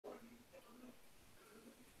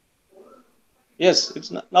Yes,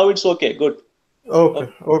 now it's okay. Good. Okay,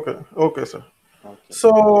 Okay. okay, okay, sir. Okay.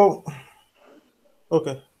 So,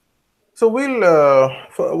 okay. So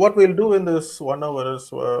what we'll do in this 1 hour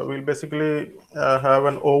is we'll basically have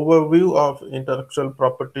an overview of intellectual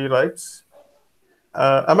property rights.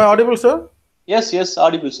 Am I audible, sir? Yes, yes,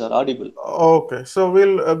 audible, sir. Audible. Okay, so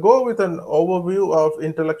we'll go with an overview of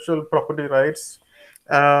intellectual property rights,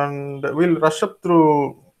 and we'll rush up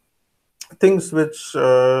through things which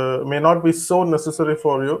may not be so necessary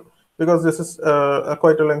for you, because this is a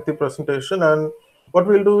quite a lengthy presentation. And what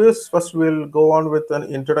we'll do is first we'll go on with an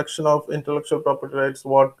introduction of intellectual property rights,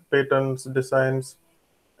 what patents, designs,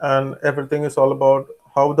 and everything is all about,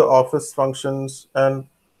 how the office functions, and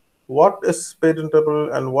what is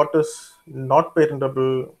patentable and what is not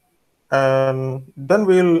patentable. And then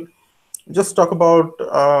we'll just talk about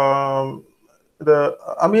the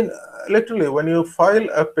I mean, literally, when you file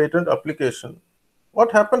a patent application,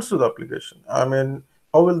 what happens to the application? I mean,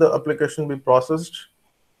 how will the application be processed,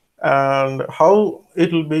 and how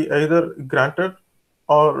it will be either granted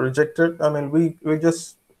or rejected? I mean, we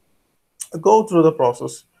just go through the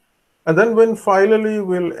process. And then when finally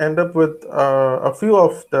we'll end up with a few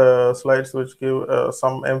of the slides which give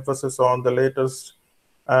some emphasis on the latest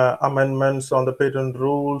amendments on the patent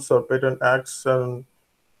rules or patent acts, and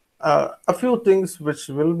a few things which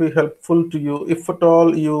will be helpful to you if at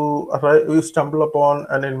all you stumble upon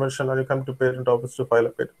an invention and you come to patent office to file a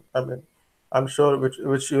patent. I mean, I'm sure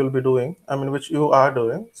which you will be doing. I mean, which you are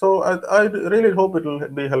doing. So I really hope it will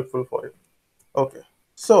be helpful for you. Okay.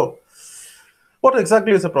 So what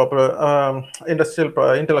exactly is a proper intellectual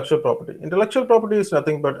property? Intellectual property is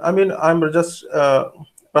nothing but, I mean, I'm just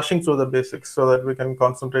rushing through the basics so that we can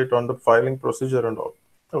concentrate on the filing procedure and all.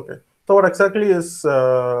 Okay. So what exactly is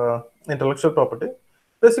intellectual property?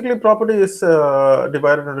 Basically, property is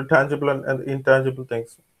divided into tangible and intangible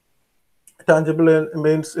things. Tangible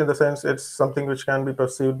means, in the sense, it's something which can be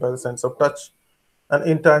perceived by the sense of touch, and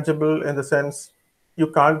intangible in the sense you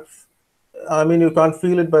can't. I mean, you can't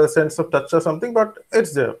feel it by the sense of touch or something, but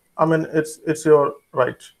it's there. I mean, it's your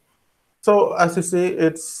right. So as you see,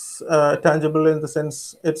 it's tangible in the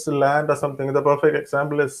sense it's land or something. The perfect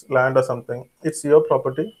example is land or something. It's your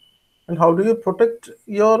property. And how do you protect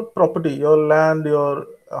your property, your land, your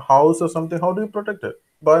house or something? How do you protect it?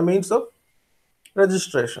 By means of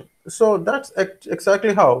registration. So that's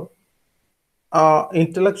exactly how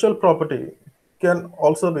intellectual property can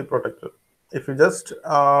also be protected. If you just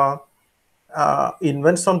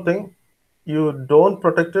invent something, you don't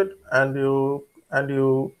protect it, and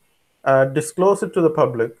you disclose it to the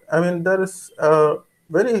public. I mean, there is a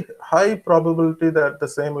very high probability that the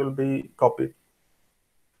same will be copied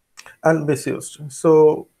and misused.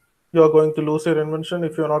 So you're going to lose your invention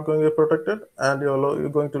if you're not going to protect it, and you're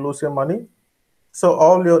going to lose your money. So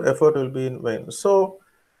all your effort will be in vain. So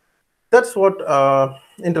that's what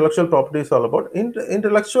intellectual property is all about.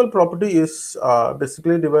 Intellectual property is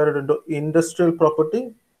basically divided into industrial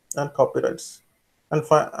property and copyrights.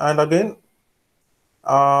 And again,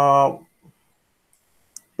 uh,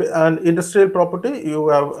 and industrial property, you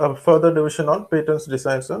have a further division on patents,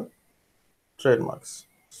 designs, and trademarks.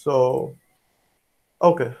 So,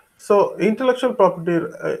 okay. So intellectual property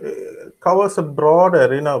covers a broad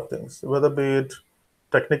arena of things, whether be it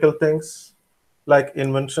technical things like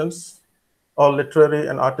inventions, or literary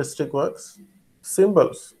and artistic works,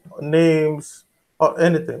 symbols, names, or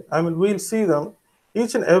anything. I mean, we'll see them.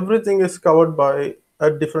 Each and everything is covered by a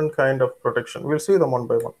different kind of protection. We'll see them one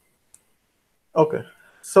by one. Okay.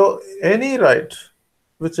 So any right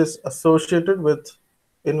which is associated with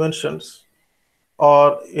inventions,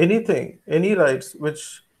 or anything, any rights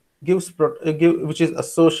which which is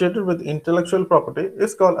associated with intellectual property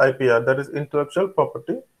is called IPR. That is intellectual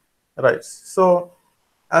property rights. So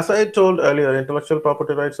as I told earlier, intellectual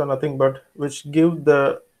property rights are nothing but which give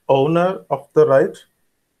the owner of the right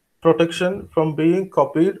protection from being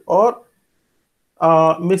copied or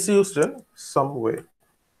misused in some way.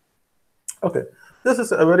 Okay, this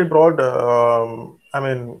is a very broad, I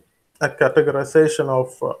mean, a categorization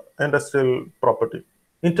of industrial property,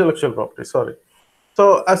 intellectual property, sorry.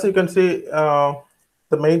 So as you can see,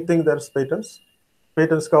 the main thing there is patents.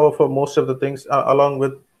 Patents cover for most of the things, along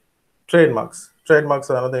with trademarks. Trademarks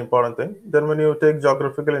are another important thing. Then when you take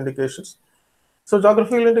geographical indications, so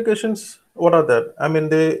geographical indications, what are that? I mean,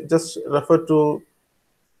 they just refer to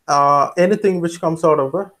anything which comes out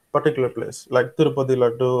of a particular place, like Tirupati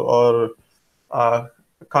Laddu or uh,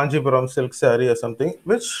 Kanjipuram silk saree or something,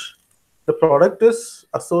 which the product is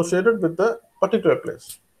associated with the particular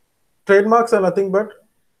place. Trademarks are nothing but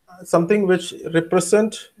something which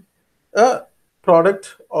represent a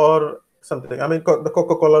product or something. I mean, the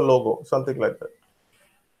Coca-Cola logo, something like that.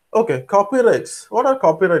 Okay, copyrights. What are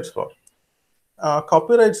copyrights for?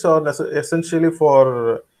 Copyrights are essentially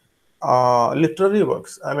for literary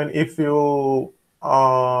works. I mean, if you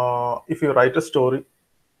write a story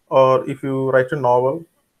or if you write a novel,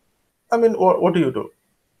 I mean, what do you do?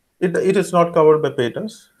 It is not covered by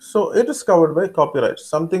patents, so it is covered by copyrights.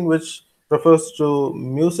 Something which refers to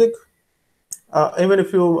music, even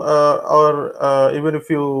if you or even if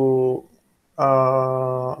you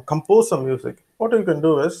compose some music, what you can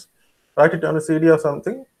do is write it on a CD or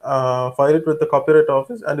something, file it with the copyright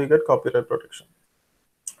office, and you get copyright protection.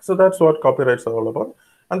 So that's what copyrights are all about.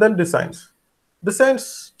 And then designs.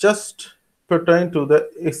 Designs just pertain to the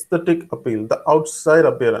aesthetic appeal, the outside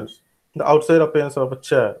appearance of a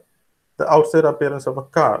chair, the outside appearance of a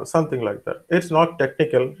car, something like that. It's not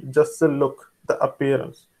technical, just the look, the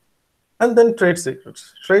appearance. And then trade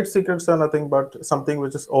secrets. Trade secrets are nothing but something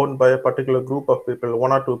which is owned by a particular group of people,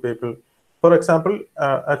 one or two people. For example,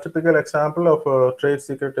 a typical example of a trade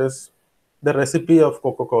secret is the recipe of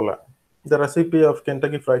Coca-Cola, the recipe of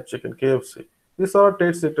Kentucky Fried Chicken, KFC. These are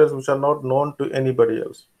trade secrets which are not known to anybody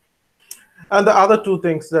else. And the other two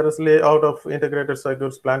things, there is layout of integrated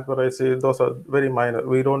circuits, plant variety, those are very minor.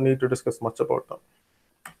 We don't need to discuss much about them.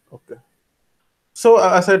 Okay. So,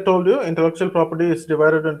 as I told you, intellectual property is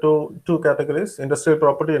divided into two categories, industrial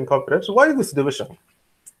property and copyrights. Why this division?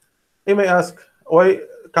 You may ask, why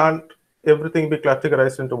can't everything be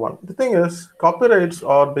categorized into one? The thing is, copyrights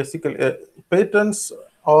are basically, patents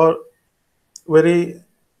are very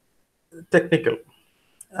technical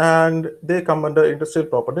and they come under industrial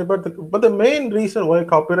property. But the main reason why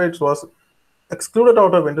copyrights was excluded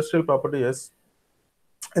out of industrial property is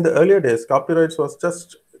in the earlier days, copyrights was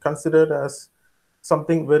just considered as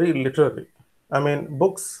something very literary. I mean,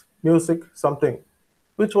 books, music, something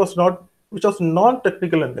which was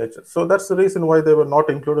non-technical in nature. So that's the reason why they were not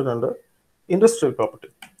included under industrial property.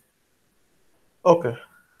 Okay,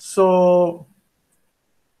 so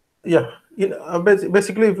yeah,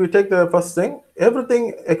 basically, if we take the first thing,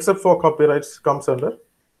 everything except for copyrights comes under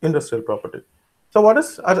industrial property. So what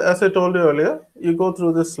is, as I told you earlier, you go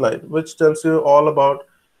through this slide, which tells you all about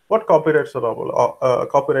what copyrights are about.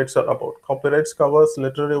 Copyrights covers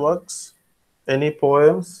literary works, any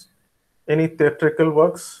poems, any theatrical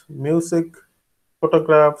works, music,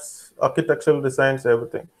 photographs, architectural designs,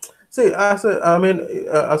 everything. See, I mean,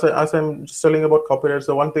 as I'm just telling about copyrights,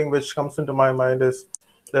 the one thing which comes into my mind is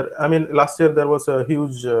that, I mean, last year there was a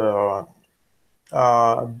huge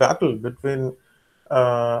battle between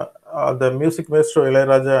the music maestro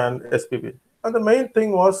Ilayaraja and SPB. And the main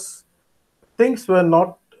thing was things were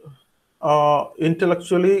not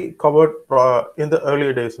intellectually covered in the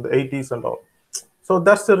earlier days, in the 80s and all. So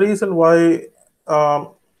that's the reason why,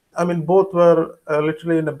 I mean, both were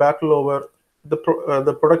literally in a battle over the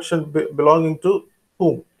production belonging to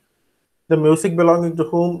whom, the music belonging to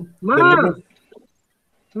whom, the Ma, lyrics.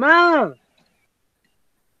 ma.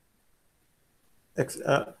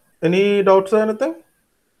 Any doubts or anything?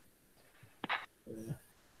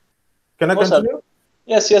 Can I No, sir. continue?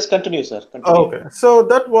 Yes, yes, continue, sir. Oh, Continue. okay, so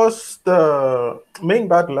that was the main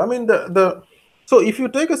battle. I mean, the so if you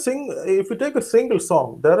take a single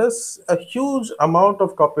song, there is a huge amount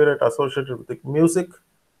of copyright associated with the music,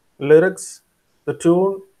 lyrics, the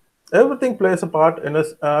tune, everything plays a part in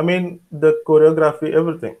us. I mean, the choreography,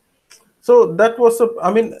 everything. So that was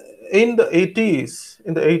I mean, in the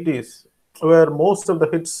 80s, where most of the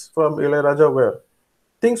hits from Ilayaraja were,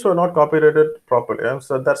 things were not copyrighted properly. And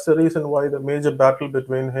so that's the reason why the major battle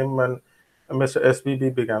between him and Mr.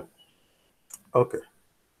 SBB began. Okay.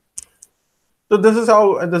 So this is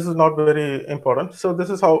how, and this is not very important. So this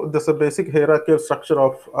is how, this is a basic hierarchical structure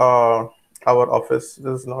of our office.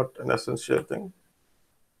 This is not an essential thing.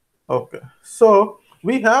 Okay. So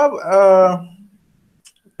we have a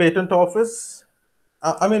patent office.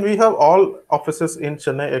 I mean, we have all offices in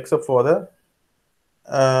Chennai except for the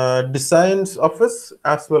designs office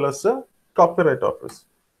as well as the copyright office,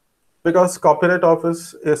 because copyright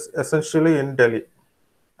office is essentially in Delhi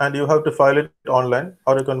and you have to file it online,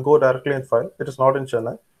 or you can go directly and file. It is not in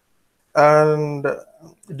Chennai. And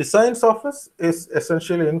designs office is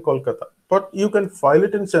essentially in Kolkata, but you can file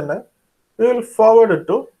it in Chennai. We will forward it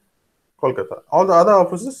to Kolkata. All the other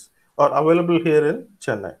offices are available here in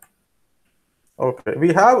Chennai. Okay,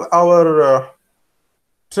 we have our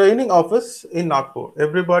training office in Nagpur.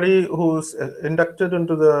 Everybody who's inducted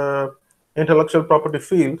into the intellectual property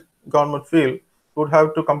field, government field, would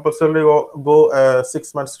have to compulsorily go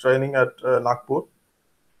 6 months training at Nagpur.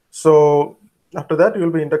 So after that, you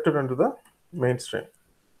will be inducted into the mainstream.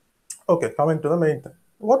 Okay, coming to the main thing.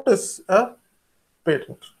 What is a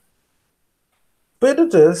patent?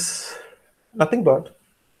 Patent is nothing but,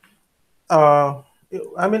 uh,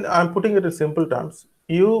 I mean, I'm putting it in simple terms.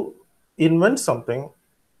 You invent something,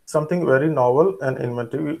 something very novel and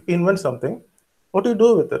inventive. You invent something. What do you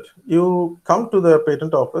do with it? You come to the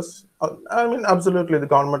patent office, I mean, absolutely the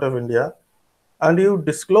government of India, and you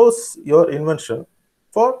disclose your invention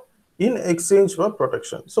for in exchange for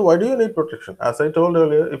protection. So why do you need protection? As I told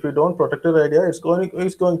earlier, if you don't protect your idea, it's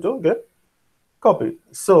going to get copy.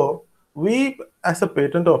 So we, as a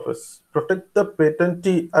patent office, protect the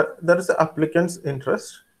patentee, that is the applicant's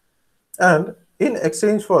interest, and in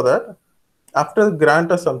exchange for that, after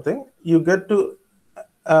grant or something, you get to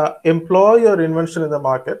employ your invention in the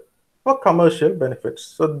market for commercial benefits.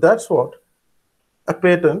 So that's what a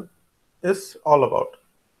patent is all about.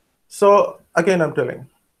 So again, I'm telling,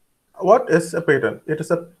 what is a patent? It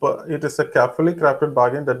is a carefully crafted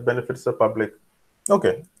bargain that benefits the public.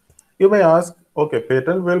 Okay, you may ask, okay,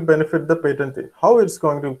 patent will benefit the patentee. How it's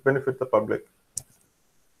going to benefit the public?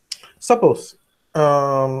 Suppose,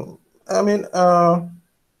 I mean, I'll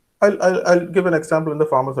give an example in the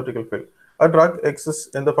pharmaceutical field. A drug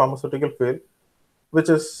exists in the pharmaceutical field, which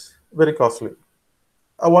is very costly.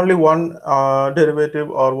 Only one derivative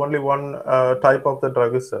or only one type of the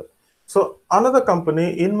drug is there. So another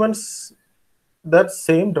company invents that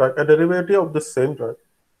same drug, a derivative of the same drug,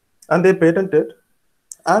 and they patent it,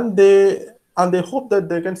 and they hope that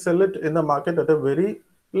they can sell it in the market at a very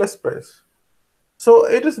less price. So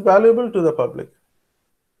it is valuable to the public.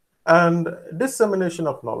 And dissemination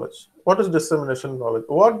of knowledge. What is dissemination of knowledge?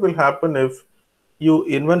 What will happen if you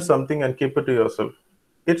invent something and keep it to yourself?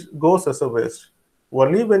 It goes as a waste.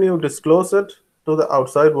 Only when you disclose it to the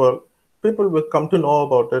outside world, people will come to know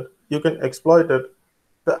about it. You can exploit it.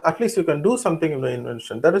 At least you can do something in the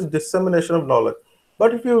invention. That is dissemination of knowledge.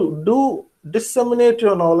 But if you do disseminate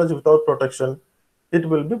your knowledge without protection, it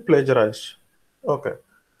will be plagiarized. Okay.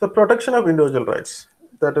 The protection of individual rights.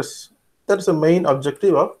 That is the main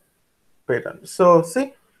objective of patent. So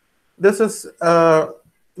see, this is a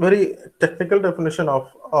very technical definition of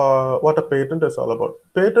what a patent is all about.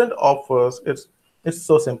 Patent offers, it's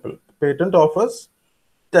so simple. Patent offers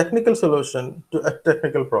technical solution to a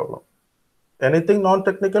technical problem. Anything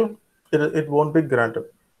non-technical, it won't be granted.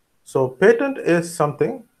 So patent is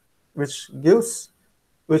something which gives,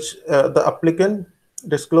 which the applicant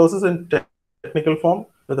discloses in technical form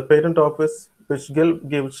with the patent office, which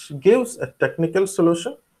gives a technical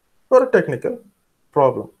solution for a technical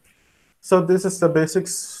problem. So this is the basic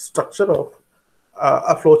structure of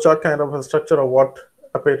a flowchart kind of a structure of what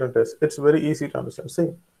a patent is. It's very easy to understand.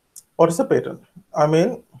 See, what is a patent? I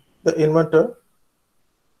mean, the inventor,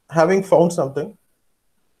 having found something,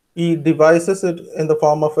 he devises it in the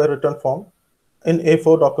form of a written form in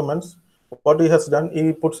A4 documents. What he has done,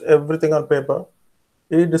 he puts everything on paper.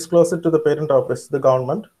 He discloses it to the patent office, the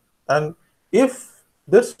government, and if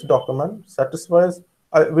this document satisfies,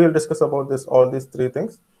 we'll discuss about this all these three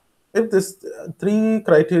things. If these three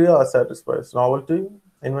criteria are satisfied, novelty,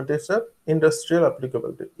 invention, industrial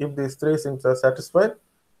applicability, if these three things are satisfied,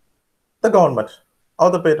 the government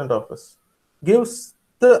or the patent office gives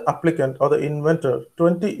the applicant or the inventor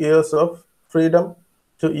 20 years of freedom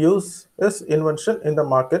to use his invention in the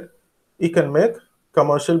market. He can make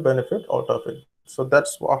commercial benefit out of it. So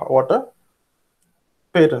that's what a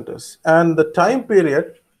patent is. And the time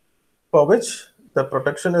period for which the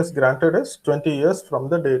protection is granted is 20 years from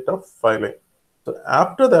the date of filing. So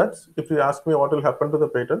after that, if you ask me what will happen to the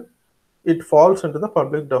patent, it falls into the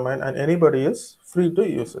public domain and anybody is free to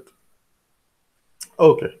use it.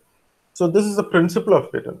 Okay. So this is the principle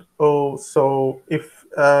of patent. Oh, so if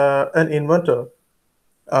an inventor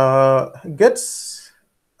gets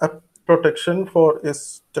a protection for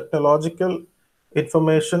his technological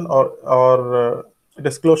information or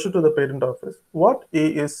disclosure to the patent office, what he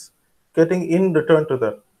is getting in return to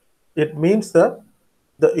that? It means that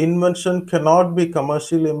the invention cannot be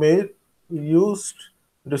commercially made, used,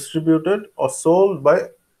 distributed, or sold by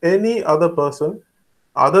any other person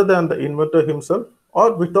other than the inventor himself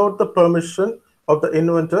or without the permission of the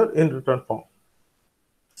inventor in written form.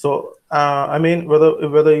 So, I mean,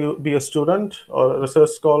 whether you be a student or a research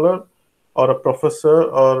scholar or a professor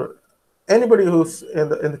or anybody who's in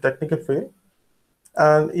the technical field,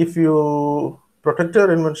 and if you protect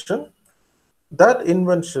your invention, that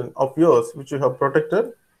invention of yours which you have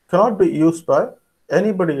protected cannot be used by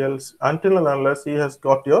anybody else until and unless he has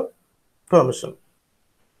got your permission.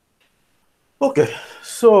 Okay,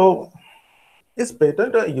 so is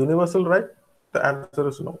patent a universal right? The answer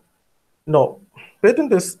is no. No,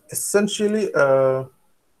 patent is essentially a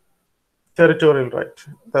territorial right.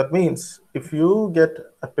 That means if you get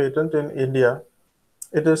a patent in India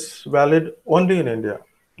It is valid only in India.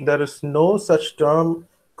 There is no such term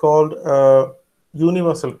called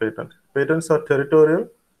universal patent. Patents are territorial.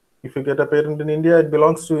 If you get a patent in India, it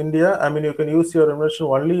belongs to India. I mean, you can use your invention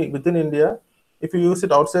only within India. If you use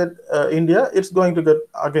it outside India, it's going to get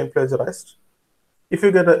again plagiarized. If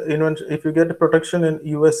you get a invention, if you get a protection in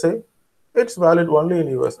USA, it's valid only in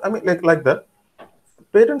US. I mean, like that.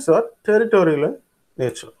 Patents are territorial in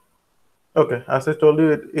nature. Okay, as I told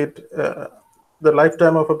you, the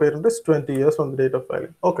lifetime of a patent is 20 years from the date of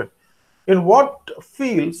filing. Okay, in what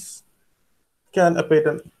fields can a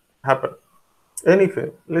patent happen? Any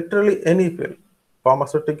field, literally any field.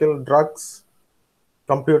 Pharmaceutical, drugs,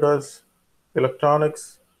 computers,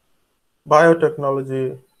 electronics,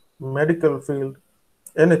 biotechnology, medical field,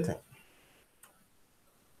 anything.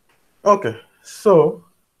 Okay, so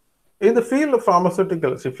in the field of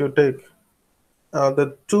pharmaceuticals, if you take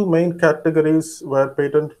the two main categories where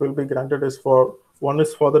patent will be granted is for one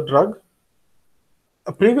is for the drug.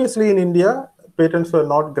 Previously in India, patents were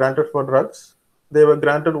not granted for drugs. They were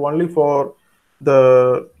granted only for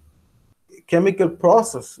the chemical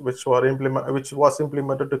process which was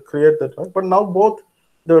implemented to create the drug. But now both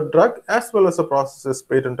the drug as well as the process is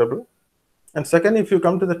patentable. And second, if you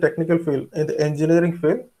come to the technical field, in the engineering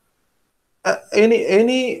field,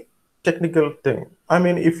 any technical thing. I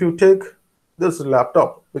mean, if you take this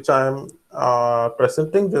laptop, which I am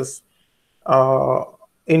presenting this uh,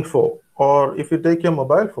 info, or if you take your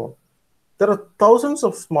mobile phone, there are thousands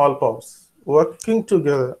of small parts working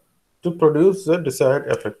together to produce the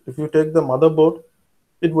desired effect. If you take the motherboard,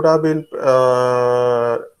 it would have been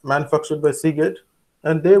manufactured by Seagate,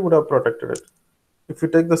 and they would have protected it. If you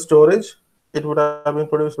take the storage, it would have been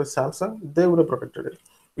produced by Samsung, they would have protected it.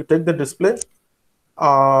 You take the display, it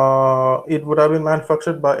would have been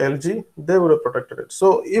manufactured by LG, they would have protected it.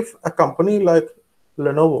 So if a company like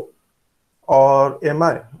Lenovo or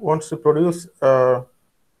MI wants to produce a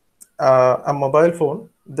mobile phone,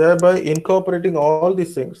 thereby incorporating all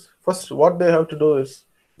these things, first what they have to do is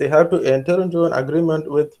they have to enter into an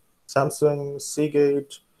agreement with Samsung,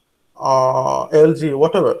 Seagate, LG,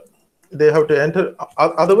 whatever. They have to enter,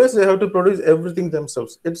 otherwise they have to produce everything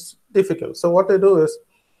themselves. It's difficult. So what they do is,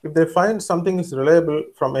 if they find something is reliable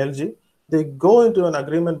from LG, they go into an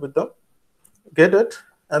agreement with them, get it,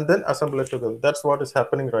 and then assemble it together. That's what is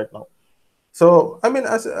happening right now. So, I mean,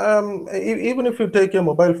 even if you take your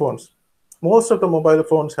mobile phones, most of the mobile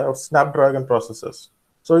phones have Snapdragon processors.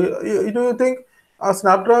 So, do you think a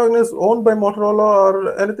Snapdragon is owned by Motorola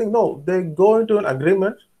or anything? No, they go into an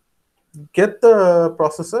agreement, get the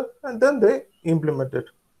processor, and then they implement it.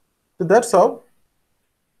 So that's how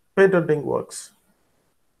patenting works.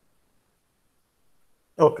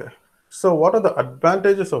 Okay. So, what are the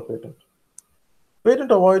advantages of patent?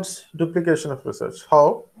 Patent avoids duplication of research.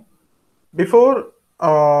 How? Before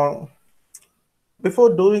uh,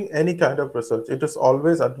 before doing any kind of research, it is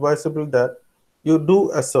always advisable that you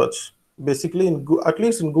do a search, basically at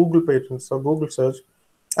least in Google Patents or Google search,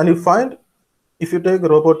 and you find, if you take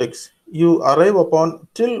robotics, you arrive upon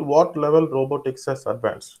till what level robotics has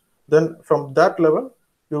advanced. Then from that level,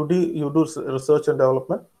 you do research and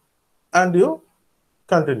development, and you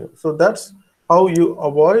continue. So that's how you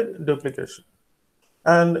avoid duplication.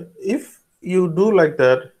 And if you do like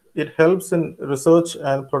that, it helps in research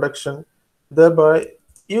and production. Thereby,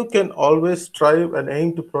 you can always strive and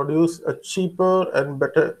aim to produce a cheaper and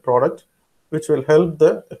better product, which will help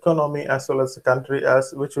the economy as well as the country,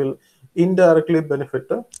 as which will indirectly benefit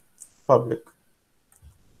the public.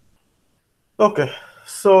 Okay,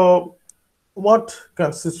 so what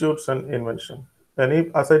constitutes an invention?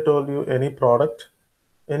 As I told you, any product,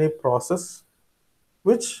 any process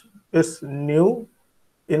which is new,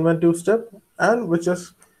 inventive step, and which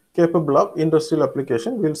is capable of industrial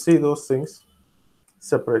application. We'll see those things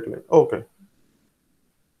separately. Okay.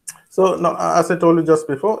 So now, as I told you just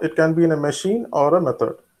before, it can be in a machine or a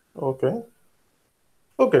method. Okay.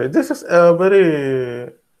 Okay. This is a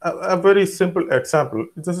very simple example.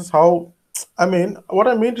 This is how, I mean, what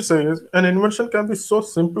I mean to say is an invention can be so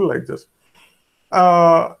simple like this.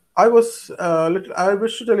 I wish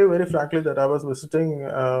to tell you very frankly that I was visiting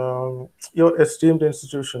your esteemed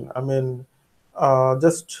institution. I mean,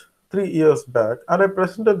 just 3 years back, and I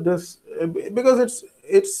presented this because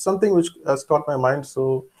it's something which has caught my mind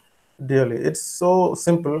so dearly. It's so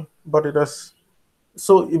simple, but it is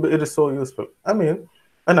so useful. I mean,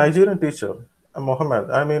 a Nigerian teacher,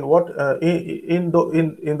 Mohammed. I mean, what in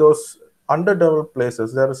those underdeveloped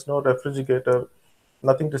places, there is no refrigerator,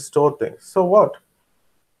 nothing to store things. So what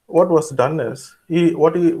was done is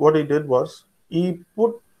what he did was he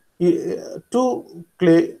put two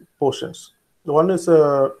clay portions. One is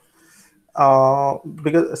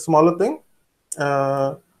Because a smaller thing.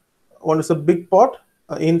 Uh, One is a big pot,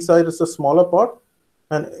 inside is a smaller pot,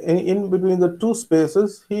 and in between the two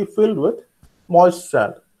spaces, he filled with moist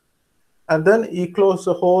sand. And then he closed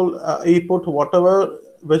the hole. He put whatever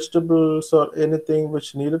vegetables or anything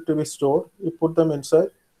which needed to be stored. He put them inside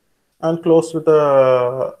and closed with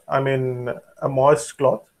a moist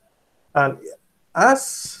cloth. And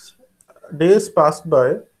as days passed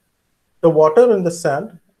by, the water in the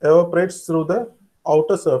sand evaporates through the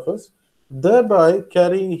outer surface, thereby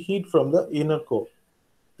carrying heat from the inner core.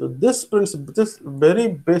 So this very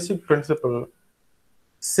basic principle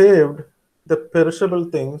saved the perishable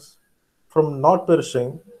things from not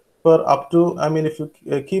perishing for up to, I mean, if you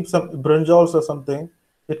keep some brinjals or something,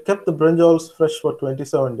 it kept the brinjals fresh for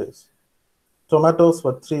 27 days. Tomatoes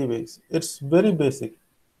for 3 weeks. It's very basic.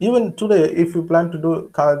 Even today, if you plan to do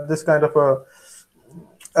this kind of a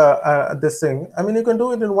this thing, I mean, you can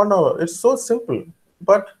do it in 1 hour. It's so simple,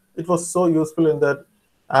 but it was so useful in that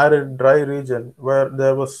arid, dry region where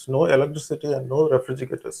there was no electricity and no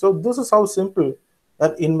refrigerators. So this is how simple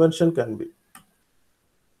an invention can be.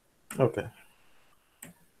 Okay.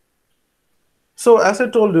 So as I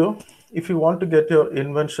told you, if you want to get your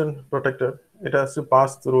invention protected, it has to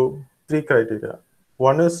pass through three criteria.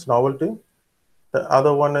 One is novelty, the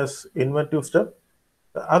other one is inventive step,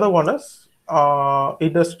 the other one is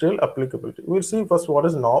industrial applicability. We'll see first what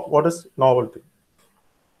is novelty.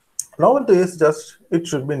 Novelty is just it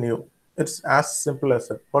should be new. It's as simple as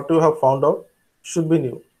that. What you have found out should be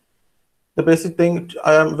new. The basic thing,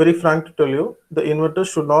 I am very frank to tell you, the inventor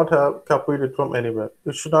should not have copied it from anywhere.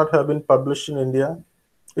 It should not have been published in India.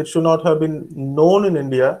 It should not have been known in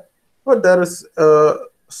India. But there is a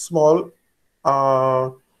small uh,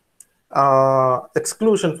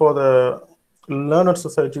 exclusion for the learned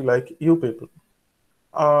society like you people.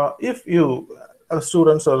 If you,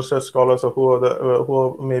 students or research scholars or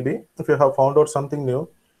who maybe, if you have found out something new,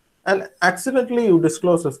 and accidentally you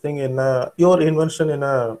disclose this thing in your invention in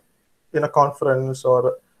a conference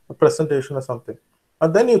or a presentation or something,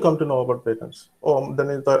 and then you come to know about patents. Oh, then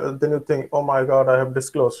you think, oh my God, I have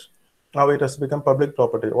disclosed. Now it has become public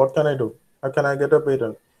property. What can I do? How can I get a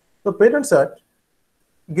patent? The Patents Act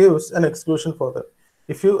gives an exclusion for that.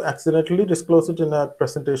 If you accidentally disclose it in a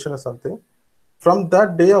presentation or something, from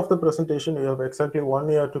that day of the presentation, you have exactly 1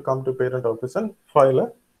 year to come to patent office and file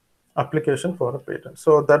a application for a patent.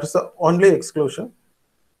 So that is the only exclusion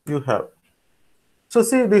you have. So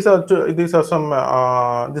see, these are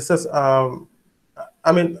some. This is,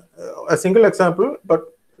 I mean, a single example,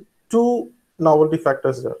 but two novelty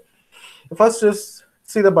factors there. The first is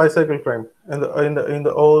see the bicycle frame. In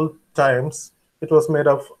the old times, it was made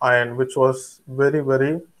of iron, which was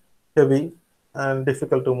very heavy and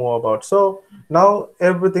difficult to move about. So now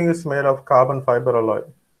everything is made of carbon fiber alloy.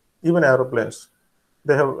 Even aeroplanes,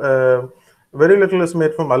 they have very little is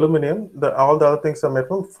made from aluminum. All the other things are made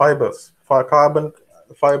from fibers, for carbon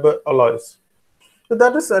fiber alloys. So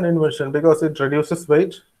that is an invention because it reduces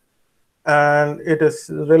weight and it is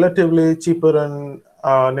relatively cheaper in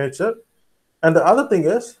nature. And the other thing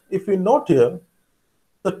is, if you note here,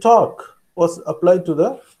 the torque was applied to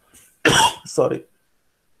the sorry,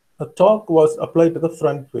 the torque was applied to the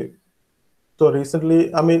front wheel. So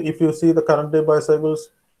recently, I mean, if you see the current day bicycles,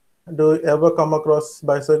 do you ever come across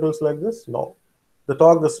bicycles like this? No. The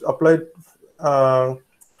torque is applied uh,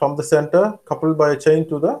 from the center, coupled by a chain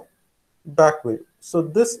to the back wheel. So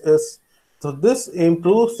this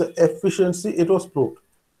improves the efficiency. It was proved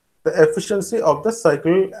the efficiency of the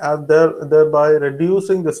cycle, and thereby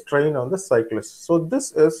reducing the strain on the cyclist. So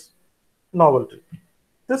this is novelty.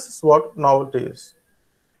 This is what novelty is.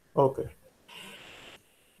 Okay.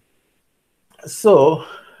 So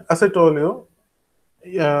as I told you,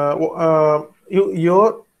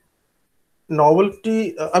 your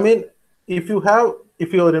novelty. I mean, if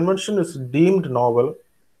your invention is deemed novel,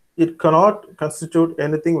 it cannot constitute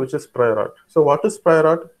anything which is prior art. So what is prior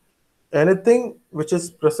art? Anything which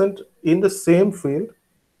is present in the same field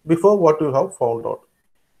before what you have found out,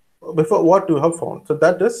 before what you have found. So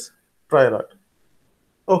that is prior art.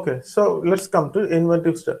 Okay, so let's come to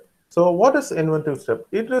inventive step. So what is inventive step?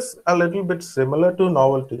 It is a little bit similar to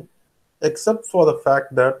novelty, except for the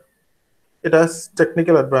fact that it has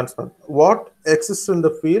technical advancement. What exists in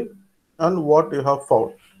the field and what you have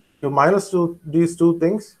found. You minus these two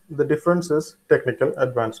things, the difference is technical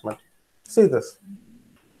advancement. See this.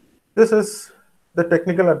 This is the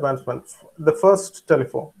technical advancement. The first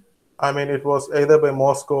telephone. I mean, it was either by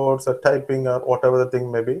Morse codes or typing or whatever the thing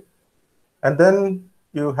may be. And then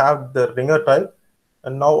you have the ringer type,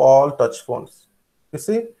 and now all touch phones. You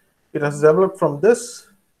see, it has developed from this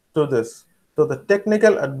to this. So the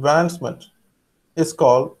technical advancement is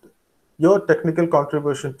called your technical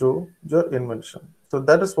contribution to your invention. So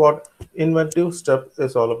that is what inventive step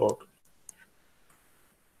is all about.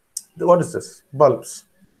 What is this? Bulbs.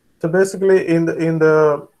 So basically, in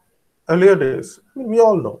the earlier days, I mean, we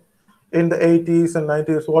all know, in the 80s and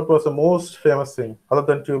 90s, what was the most famous thing other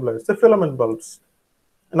than tube lights? The filament bulbs.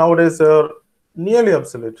 Nowadays, they're nearly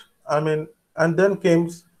obsolete. I mean, and then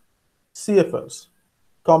came CFLs,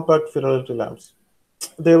 compact fidelity lamps.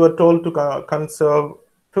 They were told to conserve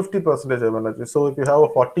 50% of energy. So if you have a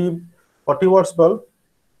 40 watts bulb,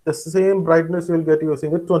 the same brightness you'll get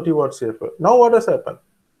using a 20 watt CFL. Now what has happened?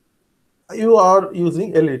 You are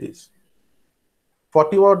using LEDs.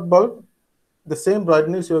 40-watt bulb, the same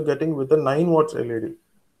brightness you're getting with the 9 watts LED.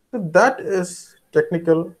 So that is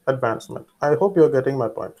technical advancement. I hope you're getting my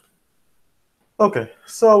point. Okay,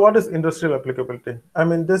 so what is industrial applicability? I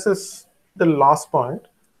mean, this is the last point,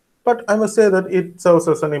 but I must say that it serves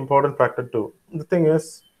as an important factor too. The thing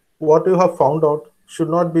is, what you have found out should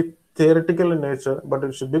not be theoretical in nature, but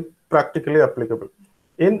it should be practically applicable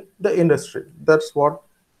in the industry. That's what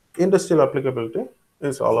industrial applicability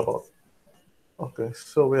is all about. Okay,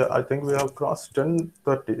 so I think we have crossed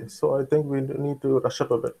 10:30, so I think we need to rush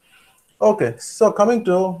up a bit. Okay, so coming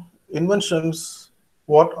to inventions,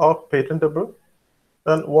 what are patentable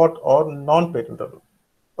and what are non-patentable?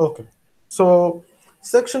 Okay, so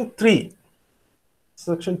section 3,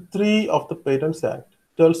 section 3 of the Patents Act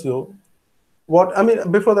tells you what, I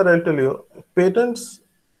mean, before that I'll tell you, patents,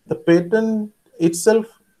 the patent itself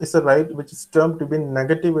is a right which is termed to be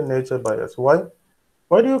negative in nature by us. Why?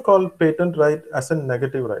 Why do you call patent right as a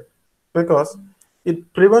negative right? Because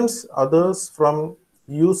it prevents others from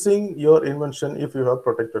using your invention if you have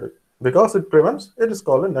protected it. Because it prevents, it is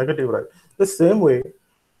called a negative right. The same way,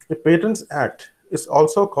 the Patents Act is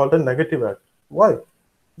also called a negative act. Why?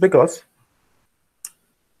 Because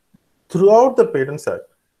throughout the Patents Act,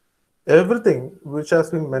 everything which has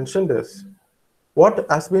been mentioned is what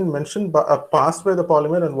has been mentioned by passed by the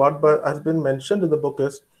parliament and has been mentioned in the book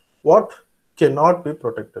is what cannot be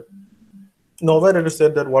protected. Nowhere it is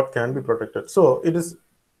said that what can be protected. So it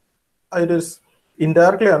is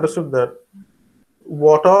indirectly understood that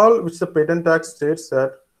what all which the Patent Act states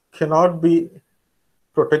that cannot be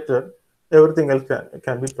protected, everything else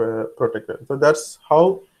can be protected. So that's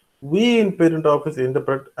how we in patent office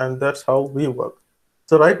interpret, and that's how we work.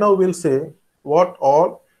 So right now we'll say what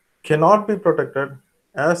all cannot be protected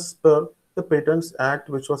as per the Patents Act,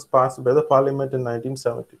 which was passed by the Parliament in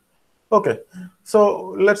 1970. Okay,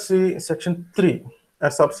 so let's see section 3,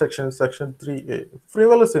 a subsection, section 3A,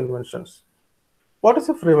 frivolous inventions. What is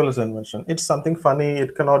a frivolous invention? It's something funny,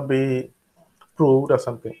 it cannot be proved or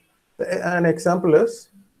something. An example is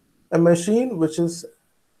a machine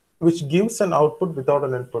which gives an output without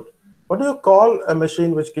an input. What do you call a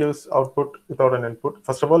machine which gives output without an input?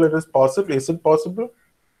 First of all, it is possible. Is it possible?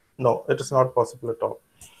 No, it is not possible at all.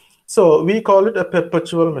 So we call it a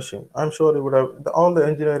perpetual machine. I'm sure you would have, all the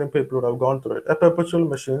engineering people would have gone through it. A perpetual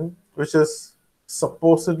machine, which is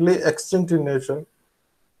supposedly extinct in nature,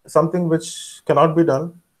 something which cannot be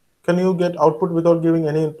done. Can you get output without giving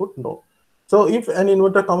any input? No. So if an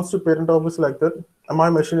inventor comes to patent office like that, and my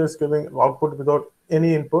machine is giving output without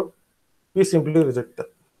any input, we simply reject that.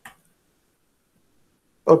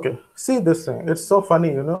 Okay, see this thing. It's so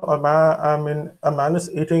funny, you know. A man is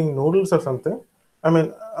eating noodles or something. A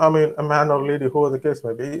man or lady, whoever the case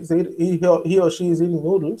may be, he or she is eating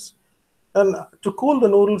noodles, and to cool the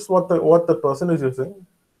noodles, what the person is using,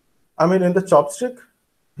 in the chopstick,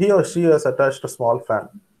 he or she has attached a small fan.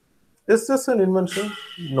 Is this an invention?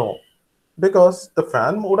 No, because the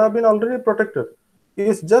fan would have been already protected. He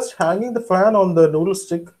is just hanging the fan on the noodle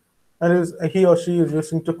stick, and he or she is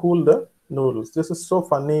using to cool the noodles. This is so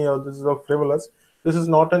funny, or this is so frivolous. This is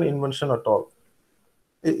not an invention at all.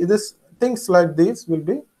 This things like these will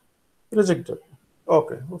be rejected.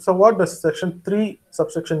 Okay, so what does section 3,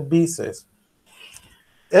 subsection B says?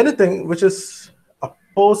 Anything which is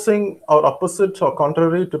opposing or opposite or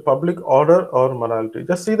contrary to public order or morality.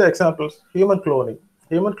 Just see the examples. Human cloning.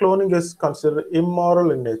 Human cloning is considered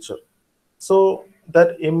immoral in nature. So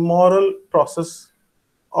that immoral process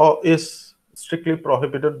is strictly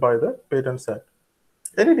prohibited by the Patents Act.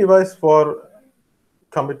 Any device for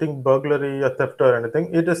committing burglary or theft or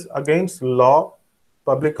anything, it is against law,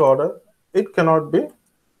 public order. It cannot be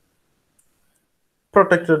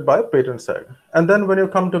protected by Patents Act. And then when you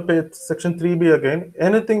come to section 3B again,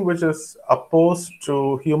 anything which is opposed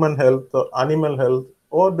to human health or animal health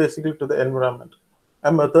or basically to the environment,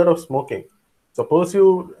 a method of smoking. Suppose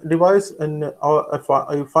you devise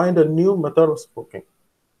you find a new method of smoking.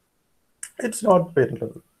 It's not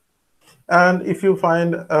patentable. And if you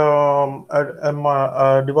find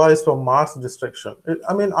a device for mass destruction,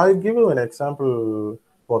 I mean, I'll give you an example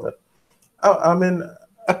for that. I mean,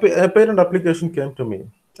 a patent application came to me,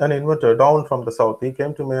 an inventor down from the south. He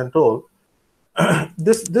came to me and told,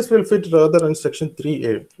 this will fit rather in section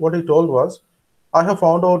 3A. What he told was, I have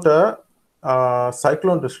found out a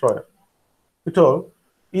cyclone destroyer. He told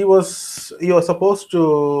he was supposed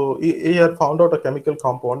to he had found out a chemical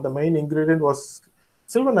compound. The main ingredient was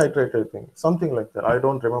silver nitrate, I think, something like that. I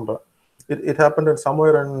don't remember. It happened in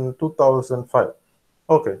somewhere in 2005.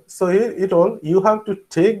 Okay, so he told you have to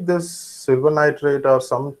take this silver nitrate or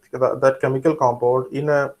some that chemical compound in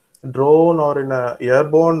a drone or in a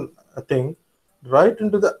airborne thing, right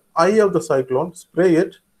into the eye of the cyclone, spray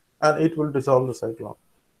it, and it will dissolve the cyclone.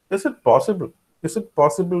 Is it possible? Is it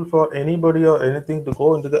possible for anybody or anything to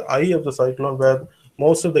go into the eye of the cyclone where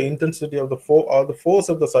most of the intensity of the or the force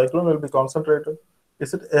of the cyclone will be concentrated?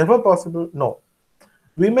 Is it ever possible? No.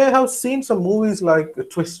 We may have seen some movies like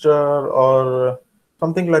Twister or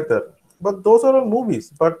something like that, but those are all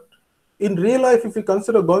movies. But in real life, if you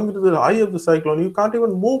consider going into the eye of the cyclone, you can't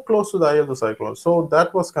even move close to the eye of the cyclone. So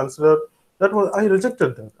that was considered, I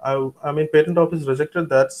rejected that. I mean, patent office rejected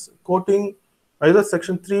that, quoting either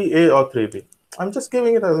section 3A or 3B. I'm just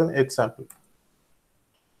giving it as an example.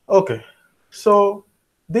 Okay, so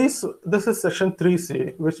this is section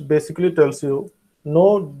 3C, which basically tells you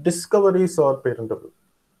no discoveries are patentable.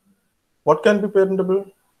 What can be patentable?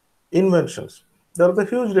 Inventions. There is a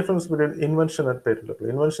huge difference between invention and patentable.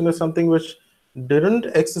 Invention is something which didn't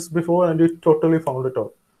exist before and you totally found it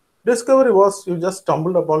out. Discovery was you just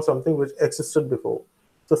stumbled upon something which existed before.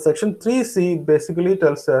 So section 3C basically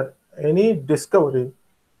tells that any discovery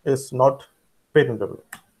is not patentable.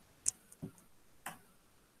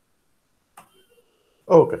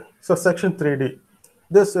 Okay, so section 3D.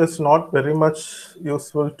 This is not very much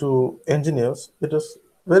useful to engineers. It is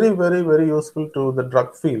very, very, very useful to the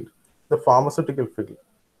drug field, the pharmaceutical field.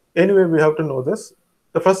 Anyway, we have to know this.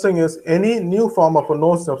 The first thing is any new form of a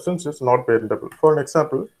known substance is not patentable. For an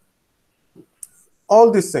example,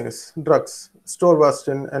 all these things, drugs,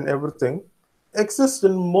 Storvastin and everything, exist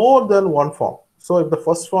in more than one form. So if the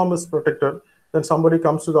first form is protected, then somebody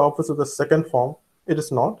comes to the office with the second form, it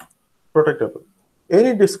is not protectable.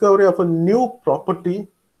 Any discovery of a new property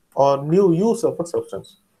or new use of a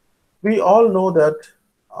substance. We all know that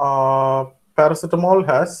paracetamol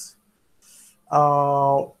has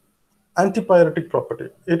uh, antipyretic property.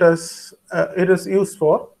 It is used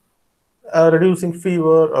for reducing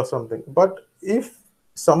fever or something. But if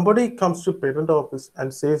somebody comes to patent office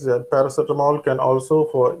and says that paracetamol can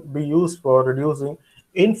also be used for reducing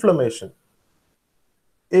inflammation,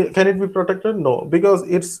 can it be protected? No, because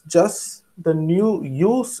it's just the new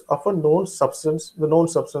use of a known substance. The known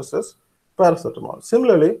substance is paracetamol.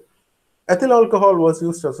 Similarly, ethyl alcohol was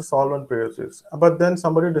used as a solvent previously, but then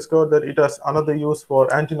somebody discovered that it has another use for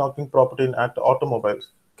anti-knocking property in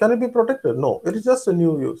automobiles. Can it be protected? No, it is just a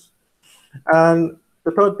new use. And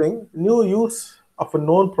the third thing, new use of a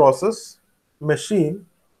known process, machine,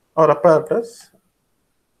 or apparatus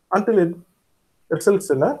until it results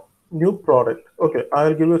in a new product. Okay,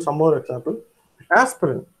 I'll give you some more example.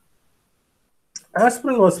 Aspirin.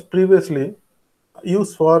 Aspirin was previously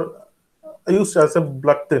used as a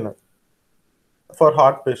blood thinner for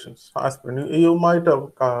heart patients. Aspirin. You might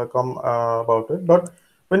have come about it, but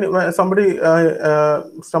when somebody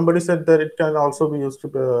said that it can also be used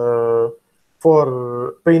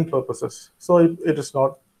for pain purposes, so it is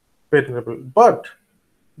not patentable. But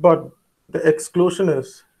the exclusion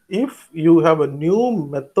is if you have a new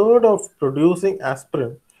method of producing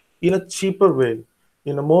aspirin in a cheaper way,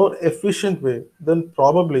 in a more efficient way, then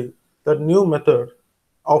probably the new method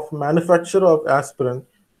of manufacture of aspirin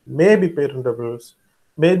may be patentable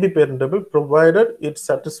provided it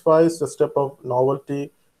satisfies the step of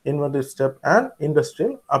novelty, inventive step, and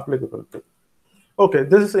industrial applicability. Okay,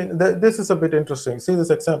 this is a bit interesting. See this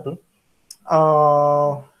example.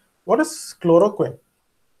 What is chloroquine?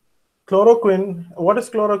 What is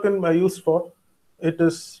chloroquine used for? It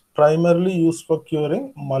is primarily used for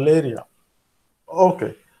curing malaria.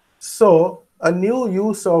 Okay, so a new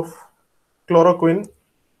use of chloroquine,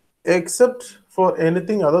 except for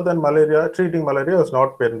anything other than malaria, treating malaria, is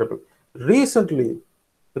not patentable. Recently,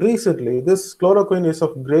 this chloroquine is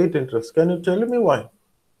of great interest. Can you tell me why?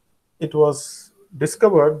 It was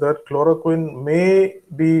discovered that chloroquine may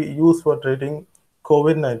be used for treating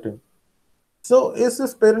COVID-19. So is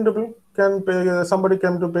this patentable? Can somebody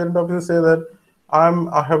come to patent office and say that I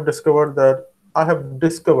have discovered,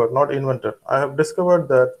 not invented, I have discovered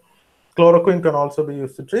that chloroquine can also be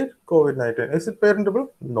used to treat COVID-19. Is it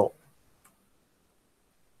patentable? No.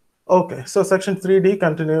 Okay, so section 3D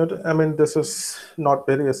continued. I mean, this is not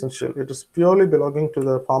very essential. It is purely belonging to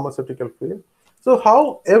the pharmaceutical field. So,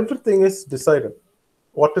 how everything is decided?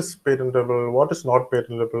 What is patentable? What is not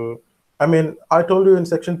patentable? I mean, I told you in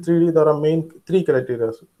section 3D there are main three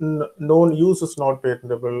criteria. Known use is not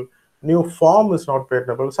patentable. New form is not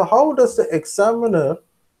patentable. So, how does the examiner?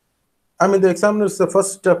 I mean, the examiner is the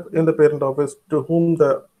first step in the patent office to whom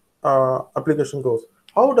the application goes.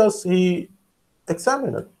 How does he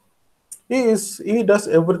examine it? He does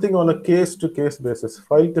everything on a case to case basis,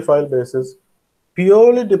 file to file basis,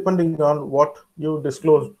 purely depending on what you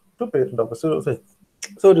disclose to patent office.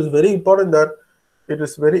 So it is very important that it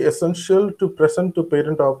is very essential to present to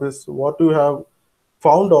patent office what you have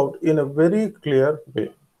found out in a very clear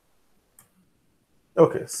way.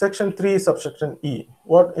 Okay, section 3, subsection E.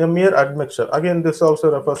 What a mere admixture. Again, this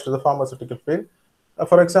also refers to the pharmaceutical field.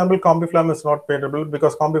 For example, combiflam is not patentable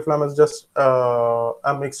because combiflam is just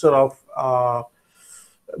a mixture of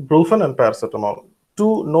brufen and paracetamol,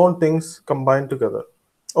 two known things combined together.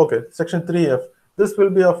 Okay, section 3F. This will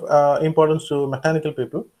be of importance to mechanical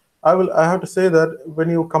people. I have to say that when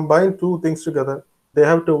you combine two things together, they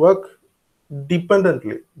have to work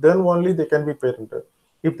dependently. Then only they can be patented.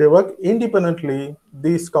 If they work independently,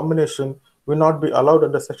 this combination will not be allowed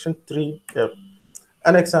under section 3F.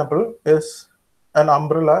 An example is an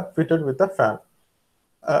umbrella fitted with a fan.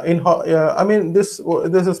 I mean, this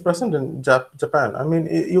is present in Japan. I mean,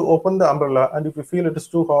 you open the umbrella, and if you feel it is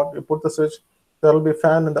too hot, you put the switch. There will be a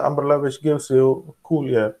fan in the umbrella which gives you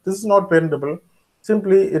cool air. This is not patentable.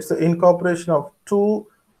 Simply, it's the incorporation of two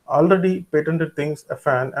already patented things: a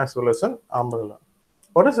fan as well as an umbrella.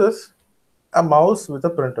 What is this? A mouse with a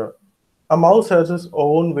printer. A mouse has its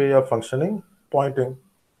own way of functioning, pointing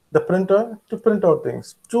the printer to print out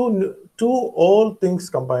things. Two old things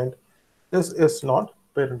combined. This is not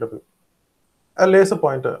patentable. A laser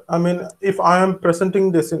pointer. I mean, if I am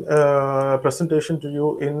presenting this presentation to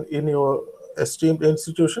you in your esteemed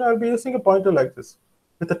institution, I'll be using a pointer like this,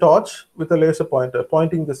 with a torch, with a laser pointer,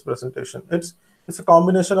 pointing this presentation. It's a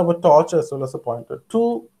combination of a torch as well as a pointer.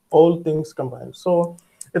 Two old things combined. So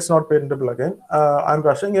it's not patentable again. I'm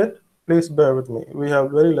rushing it. Please bear with me. We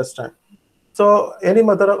have very less time. So any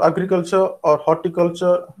method of agriculture or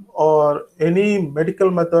horticulture or any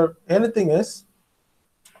medical method, anything is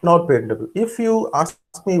not patentable. If you ask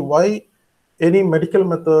me why any medical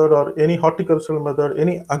method or any horticultural method,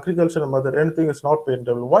 any agricultural method, anything is not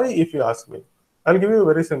patentable, why? If you ask me, I'll give you a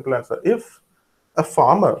very simple answer. If a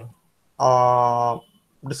farmer uh,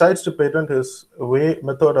 decides to patent his new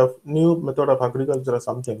method of agriculture or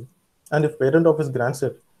something, and if patent office grants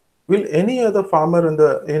it, will any other farmer in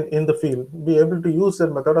the field be able to use that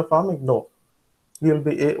method of farming? No.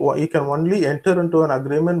 He can only enter into an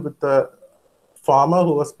agreement with the farmer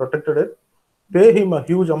who has protected it, pay him a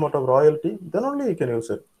huge amount of royalty, then only he can use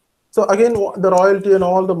it. So again, the royalty and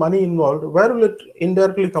all the money involved, where will it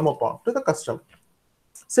indirectly come upon? To the customer.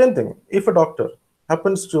 Same thing, if a doctor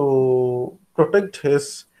happens to protect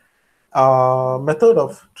his method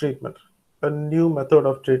of treatment, a new method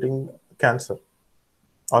of treating cancer.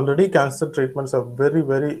 Already cancer treatments are very,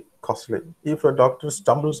 very costly. If a doctor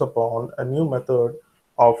stumbles upon a new method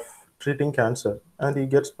of treating cancer and he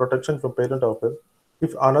gets protection from patent office,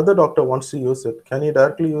 if another doctor wants to use it, can he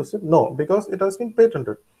directly use it? No, because it has been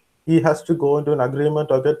patented. He has to go into an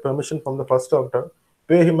agreement or get permission from the first doctor,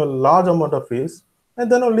 pay him a large amount of fees, and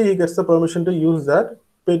then only he gets the permission to use that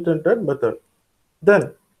patented method.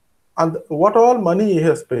 Then, and what all money he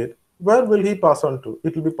has paid, where will he pass on to?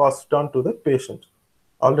 It will be passed on to the patient.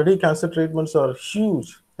 Already cancer treatments are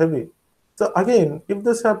huge, heavy. So again, if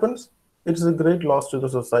this happens, it is a great loss to the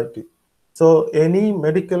society. So any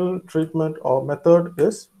medical treatment or method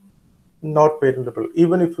is not patentable.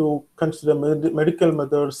 Even if you consider medical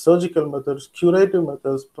methods, surgical methods, curative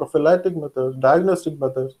methods, prophylactic methods, diagnostic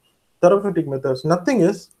methods, therapeutic methods, nothing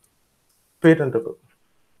is patentable.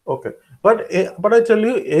 Okay, but I tell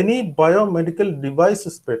you, any biomedical device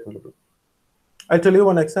is patentable. I'll tell you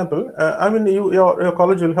one example. I mean, your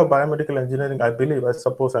college will have biomedical engineering, I believe. I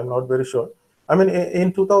suppose, I'm not very sure. I mean,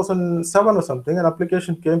 in 2007 or something, an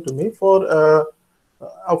application came to me for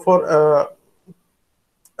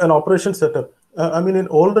an operation setup. I mean, in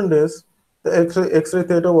olden days, the X-ray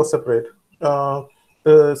theater was separate.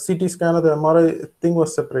 The CT scanner, the MRI thing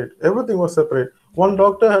was separate. Everything was separate. One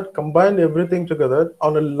doctor had combined everything together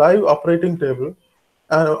on a live operating table,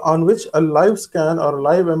 on which a live scan or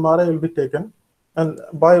live MRI will be taken. And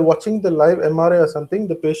by watching the live MRI or something,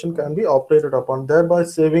 the patient can be operated upon, thereby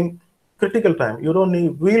saving critical time. You don't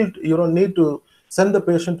need to send the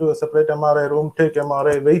patient to a separate MRI room, take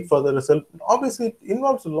MRI, wait for the result. Obviously, it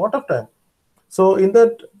involves a lot of time. So in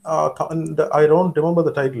that, I don't remember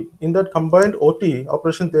the title. In that combined OT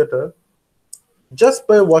operation theater, just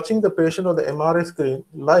by watching the patient on the MRI screen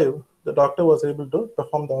live, the doctor was able to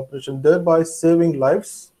perform the operation, thereby saving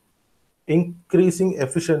lives, increasing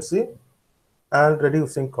efficiency, and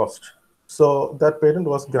reducing cost. So that patent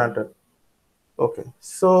was granted. Okay,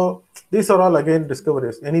 so these are all again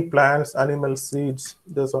discoveries. Any plants, animals, seeds,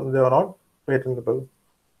 they are not patentable.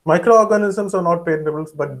 Microorganisms are not patentable,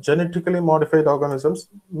 but genetically modified organisms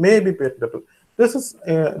may be patentable. This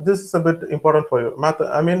is a bit important for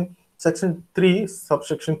you. Section 3,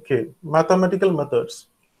 subsection K, mathematical methods.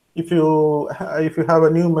 If you have a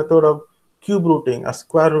new method of cube rooting or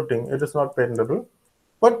square rooting, it is not patentable.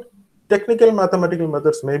 But technical mathematical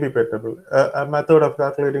methods may be patentable. A method of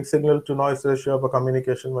calculating signal to noise ratio of a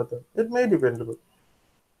communication method, it may be patentable.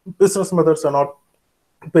 Business methods are not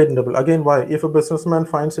patentable. Again, why? If a businessman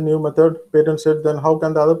finds a new method, patents it, then how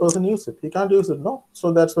can the other person use it? He can't use it, no?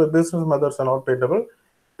 So that's why business methods are not patentable.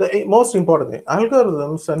 The most important thing,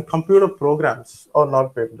 algorithms and computer programs are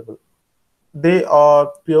not patentable. They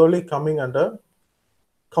are purely coming under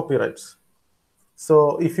copyrights.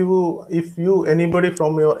 So if you anybody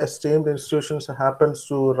from your esteemed institutions happens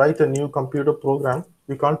to write a new computer program,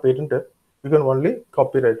 you can't patent it. You can only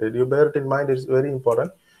copyright it. You bear it in mind. It's very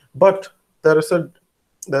important. But there is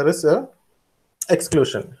a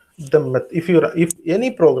exclusion. If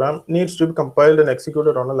any program needs to be compiled and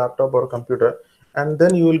executed on a laptop or a computer, and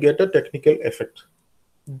then you will get a technical effect.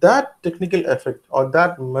 That technical effect or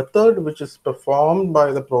that method which is performed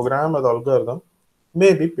by the program or the algorithm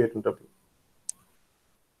may be patentable.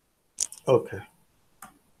 Okay.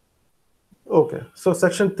 Okay. So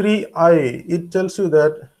section 3I, it tells you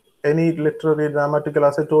that any literary, dramatical,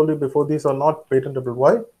 as I told you before, these are not patentable.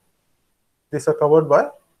 Why? These are covered by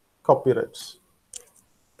copyrights.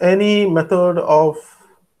 Any method of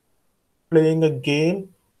playing a game,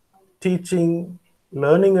 teaching,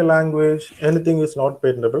 learning a language, anything is not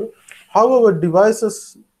patentable. However,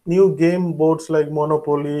 devices, new game boards like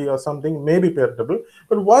Monopoly or something may be patentable.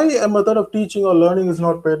 But why a method of teaching or learning is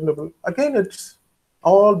not patentable? Again, it's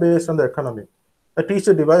all based on the economy. A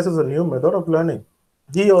teacher devises a new method of learning.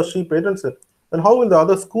 He or she patents it. Then how will the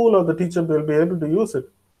other school or the teacher will be able to use it?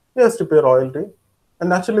 He has to pay royalty. And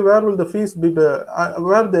naturally, where will the fees be,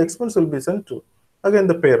 where the expense will be sent to? Again,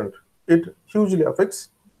 the parent. It hugely affects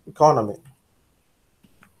economy.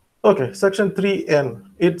 Okay, section 3N.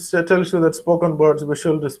 It tells you that spoken words,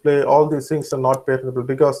 visual display, all these things are not patentable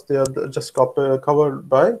because they are just covered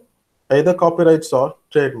by either copyrights or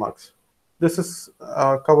trademarks. This is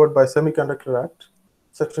covered by Semiconductor Act.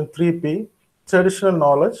 Section 3P, traditional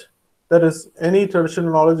knowledge. That is any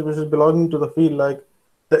traditional knowledge which is belonging to the field, like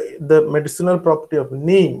the medicinal property of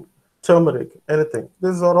neem, turmeric, anything.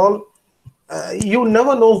 These are all you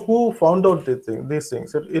never know who found out these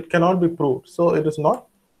things. It cannot be proved, so it is not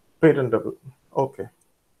patentable. Okay.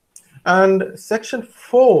 And section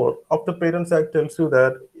 4 of the Patents Act tells you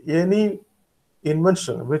that any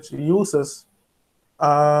invention which uses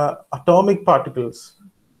atomic particles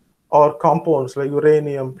or compounds like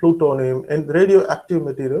uranium, plutonium, and radioactive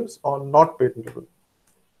materials are not patentable.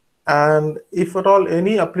 And if at all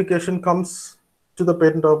any application comes to the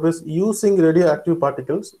patent office using radioactive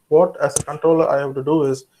particles, what as a controller I have to do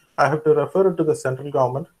is I have to refer it to the central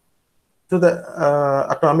government, to the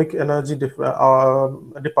atomic energy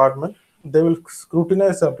department. They will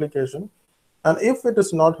scrutinize the application, and if it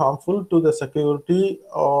is not harmful to the security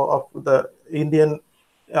of the Indian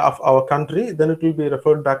of our country, then it will be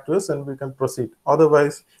referred back to us and we can proceed.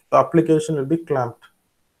 Otherwise, the application will be clamped.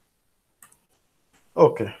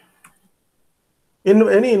 Okay. In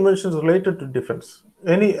any inventions related to defense,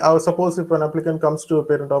 suppose if an applicant comes to a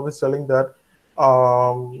patent office telling that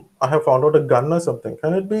I have found out a gun or something,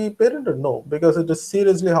 can it be patented? No, because it is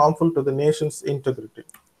seriously harmful to the nation's integrity.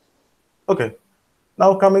 Okay,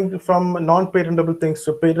 now coming from non-patentable things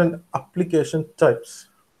to patent application types: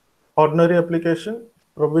 ordinary application,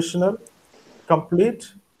 provisional,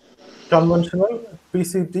 complete, conventional,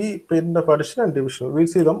 PCT, patent of addition, and divisional. We'll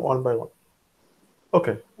see them one by one.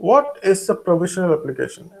 Okay, what is a provisional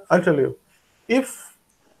application? I'll tell you. If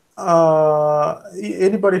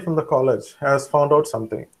anybody from the college has found out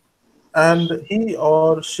something and he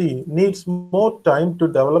or she needs more time to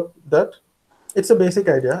develop that, it's a basic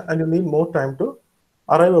idea and you need more time to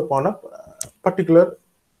arrive upon a particular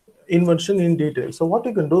invention in detail. So what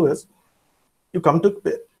you can do is you come to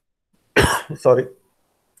sorry,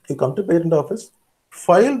 you come to patent office,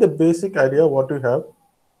 file the basic idea what you have,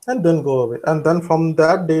 and then go away. And then from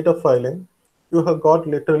that date of filing, you have got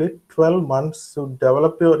literally 12 months to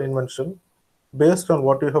develop your invention based on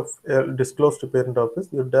what you have disclosed to patent office.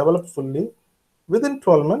 You develop fully, Within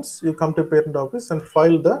 12 months, you come to patent office and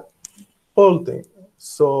file the whole thing.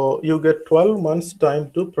 So you get 12 months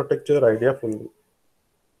time to protect your idea fully.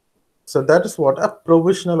 So that is what a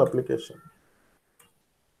provisional application.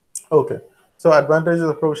 Okay. So advantages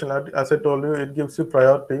of provisional, as I told you, it gives you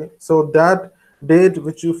priority. So that date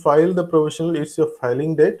which you file the provisional is your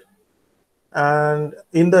filing date. And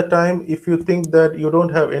in that time, if you think that you don't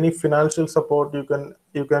have any financial support, you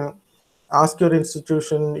can ask your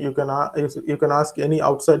institution, you can ask any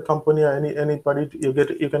outside company or anybody.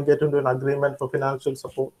 You can get into an agreement for financial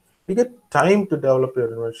support. You get time to develop your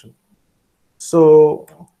invention. So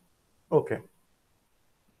okay.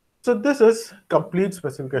 So this is complete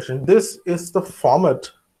specification. This is the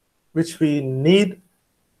format which we need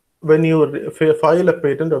when you file a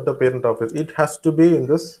patent of the patent office. It has to be in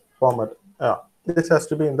this format. Yeah, this has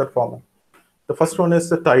to be in that format. The first one is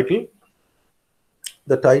the title,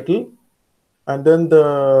 and then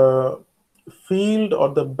the field or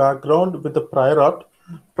the background with the prior art.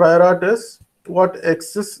 Prior art is what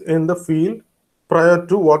exists in the field prior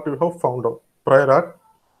to what you have found out. Prior art.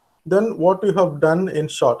 Then what you have done in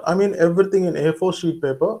short. I mean everything in A4 sheet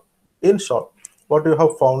paper in short. What you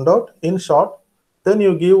have found out in short. Then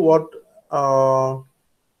you give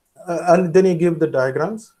and then you give the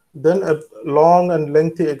diagrams. Then a long and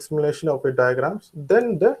lengthy explanation of the diagrams.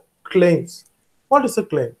 Then the claims. What is a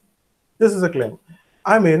claim? This is a claim.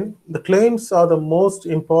 I mean, the claims are the most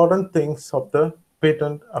important things of the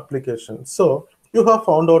patent application. So you have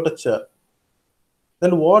found out a chair.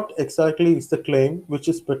 Then what exactly is the claim which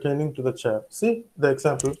is pertaining to the chair? See the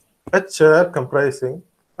example. A chair comprising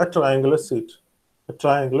a triangular seat. A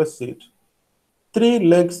triangular seat. 3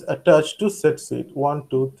 legs attached to said seat. 1,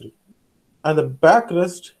 2, 3. And the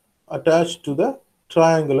backrest attached to the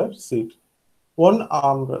triangular seat. 1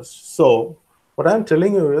 armrest. So what I'm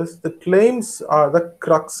telling you is the claims are the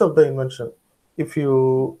crux of the invention. If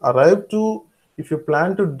you if you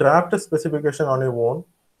plan to draft a specification on your own,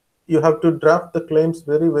 you have to draft the claims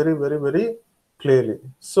very, very, very, very clearly.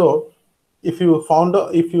 So if you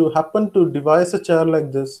happen to devise a chair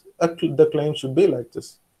like this, the claim should be like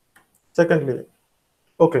this. Secondly,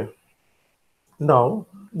 okay, now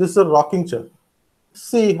this is a rocking chair.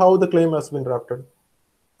 See how the claim has been drafted.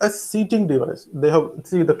 A seating device. They have,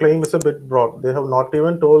 see, the claim is a bit broad. They have not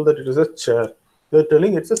even told that it is a chair. They're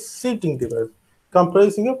telling it's a seating device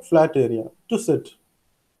comprising a flat area to sit.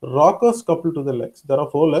 Rockers coupled to the legs. There are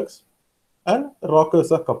 4 legs, and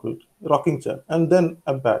rockers are coupled. Rocking chair, and then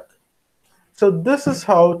a back. So this is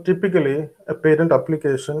how typically a patent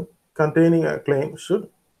application containing a claim should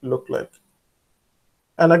look like.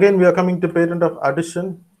 And again, we are coming to patent of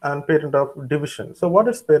addition and patent of division. So what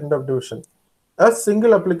is patent of division? A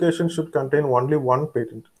single application should contain only one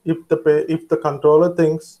patent. If the controller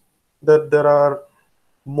thinks that there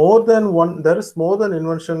is more than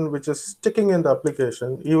invention which is sticking in the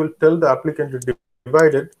application, he will tell the applicant to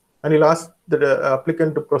divide it, and he'll ask the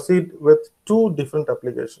applicant to proceed with 2 different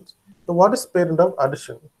applications. So what is patent of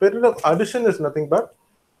addition? Patent of addition is nothing but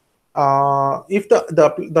if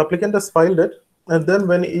the applicant has filed it, and then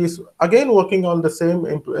when he is again working on the same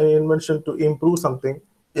invention to improve something,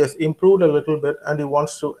 yes, improved a little bit, and he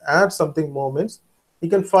wants to add something more, means he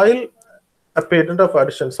can file a patent of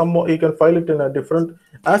addition. Some more, he can file it in a different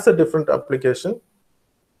application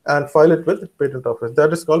and file it with patent office.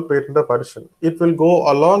 That is called patent of addition. It will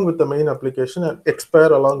go along with the main application and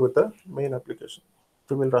expire along with the main application.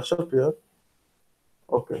 So we'll rush up here.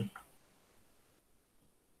 Okay.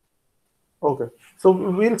 Okay, so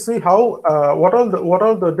we'll see how what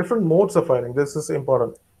are the different modes of filing. This is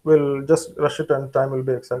important. We'll just rush it, and time will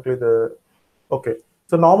be exactly the okay.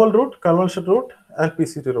 So normal route, conventional route, and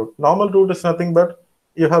PCT route. Normal route is nothing but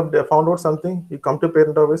you have found out something, you come to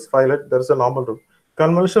patent office, file it. There is a normal route.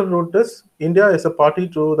 Conventional route is India is a party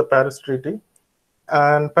to the Paris Treaty,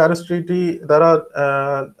 and Paris Treaty, there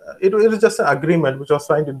are it is just an agreement which was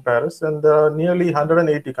signed in Paris, and there are nearly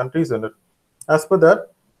 180 countries in it. As per that,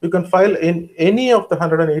 you can file in any of the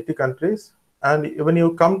 180 countries, and when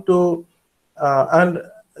you come to and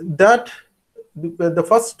that the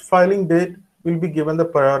first filing date will be given the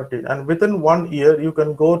priority, and within 1 year you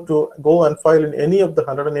can go and file in any of the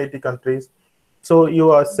 180 countries. So you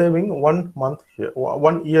are saving 1 month here,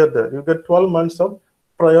 1 year there. You get 12 months of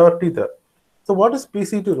priority there. So what is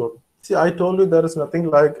PCT route? See, I told you there is nothing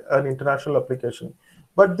like an international application,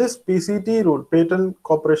 but this PCT route, Patent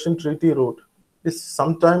Cooperation Treaty route, is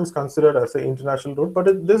sometimes considered as an international route,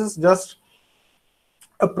 but this is just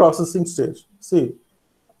a processing stage. See,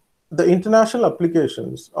 the international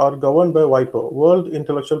applications are governed by WIPO, World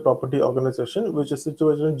Intellectual Property Organization, which is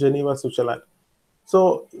situated in Geneva, Switzerland.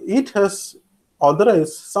 So it has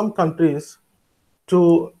authorized some countries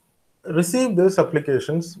to receive these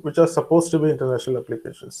applications, which are supposed to be international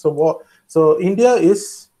applications. So what? So India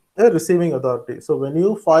is a receiving authority. So when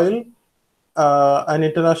you file an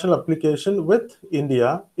international application with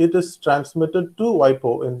India, it is transmitted to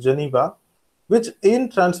WIPO in Geneva, which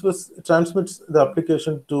transmits the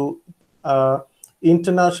application to uh,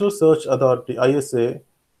 International Search Authority (ISA),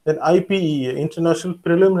 then IPEA, International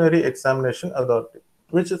Preliminary Examination Authority,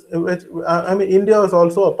 which I mean India is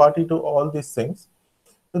also a party to all these things.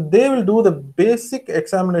 So they will do the basic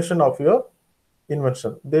examination of your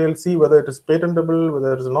invention. They will see whether it is patentable,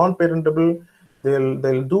 whether it is non-patentable.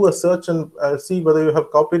 They'll do a search and see whether you have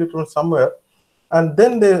copied it from somewhere, and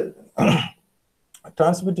then they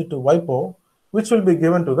transmit it to WIPO, which will be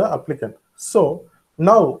given to the applicant. So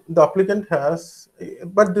now the applicant has,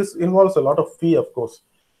 but this involves a lot of fee, of course.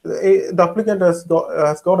 The applicant has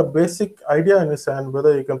got a basic idea in his hand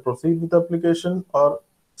whether he can proceed with the application or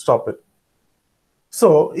stop it.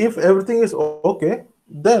 So if everything is okay,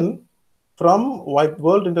 then from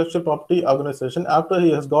World Intellectual Property Organization, after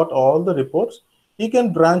he has got all the reports, he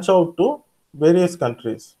can branch out to various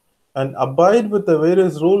countries and abide with the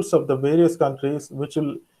various rules of the various countries,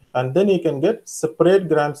 and then he can get separate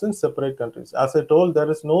grants in separate countries. As I told, there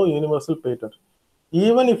is no universal patent.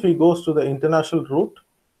 Even if he goes to the international route,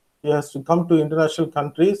 he has to come to international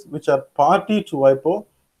countries which are party to WIPO,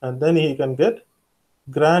 and then he can get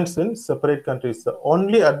grants in separate countries. The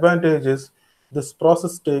only advantage is this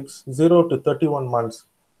process takes 0 to 31 months.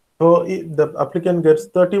 So the applicant gets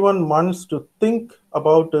 31 months to think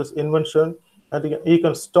about his invention, and he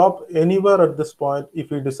can stop anywhere at this point if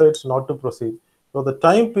he decides not to proceed. So the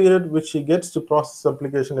time period which he gets to process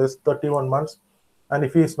application is 31 months. And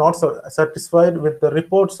if he is not satisfied with the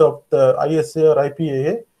reports of the ISA or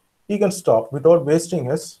IPAA, he can stop without wasting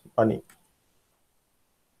his money.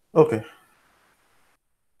 Okay.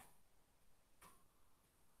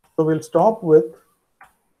 So we'll stop with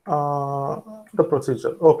the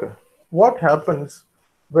procedure. Okay. What happens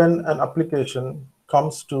when an application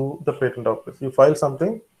comes to the patent office? You file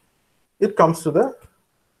something, it comes to the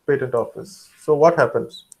patent office. So what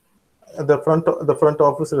happens? The front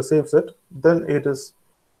office receives it. Then it is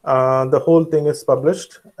the whole thing is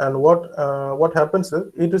published. And what happens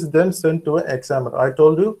is it is then sent to an examiner. I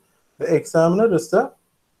told you the examiner is the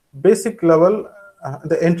basic level,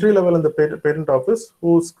 the entry level in the patent office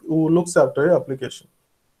who looks after your application.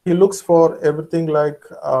 He looks for everything like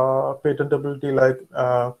patentability, like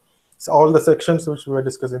all the sections which we were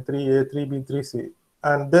discussing, 3A, 3B, 3C.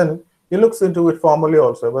 And then he looks into it formally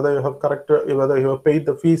also, whether you have whether you have paid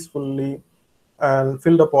the fees fully and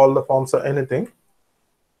filled up all the forms or anything.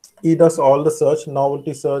 He does all the search,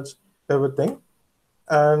 novelty search, everything.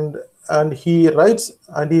 And he writes,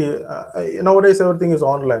 and nowadays everything is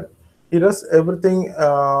online. He does everything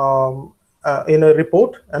in a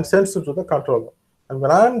report and sends it to the controller. And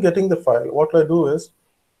when I'm getting the file, what I do is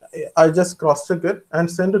I just cross-check it and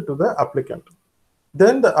send it to the applicant.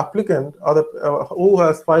 Then the applicant or the who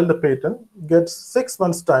has filed the patent gets 6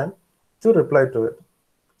 months time to reply to it.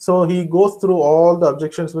 So he goes through all the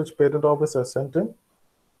objections which patent office has sent him.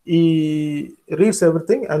 He reads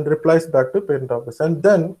everything and replies back to patent office, and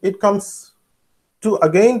then it comes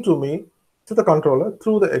again to me, to the controller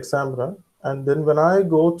through the examiner. And then when I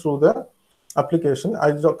go through the application,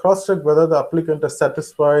 I cross-check whether the applicant has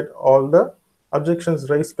satisfied all the objections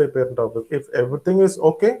raised by patent office. If everything is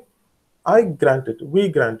okay, I grant it. We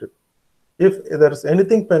grant it. If there is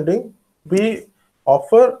anything pending, we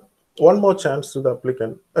offer one more chance to the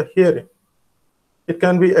applicant, a hearing. It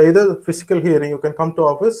can be either physical hearing, you can come to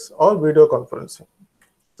office, or video conferencing.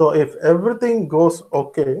 So if everything goes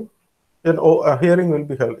okay, then a hearing will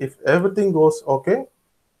be held. If everything goes okay,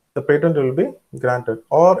 the patent will be granted,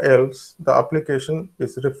 or else the application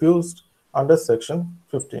is refused under section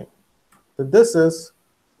 15. So this is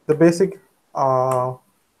the basic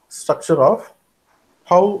structure of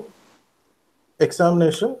how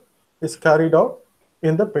examination is carried out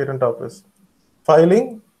in the patent office.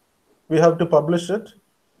 Filing, we have to publish it,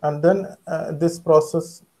 and then this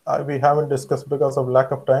process we haven't discussed because of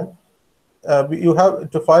lack of time. You have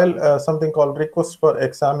to file something called request for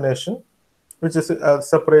examination, which is a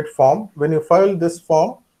separate form. When you file this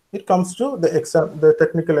form, it comes to the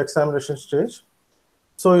technical examination stage.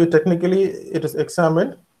 So it is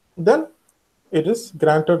examined, then it is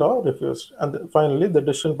granted or refused, and finally the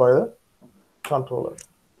decision by the controller.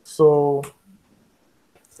 So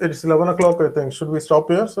it is 11 o'clock, I think. Should we stop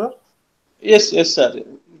here, sir? Yes, yes, sir. It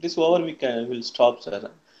is over. Will stop, sir.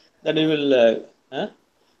 Then we will.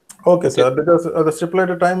 Okay, sir. Because the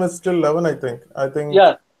stipulated time is still 11, I think.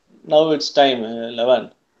 Yeah. Now it's time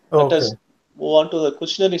 11. Let Okay. us move on to the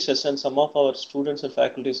questionnaire session. Some of our students and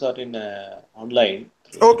faculties are in online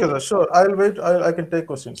through Okay, the. sir. Sure. I'll wait. I can take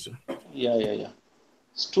questions, sir. Yeah, yeah, yeah.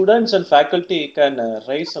 Students and faculty can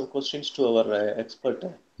raise some questions to our expert.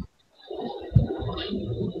 Yes.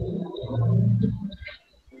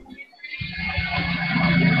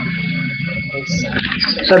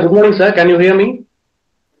 Sir, good morning, sir. Can you hear me?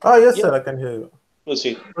 Yes, Yeah, sir. I can hear you.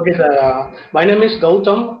 proceed. Okay, sir. My name is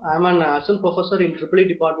Gautam. I'm an assistant professor in Triple E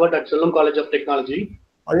department at Selvam College of Technology.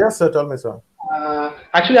 Yes, sir. Tell me, sir.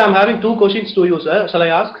 Actually, I'm having two questions to you, sir. Shall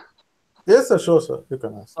I ask? Yes, sir. Sure, sir. You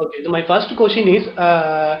can ask. Okay. So my first question is,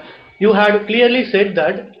 you had clearly said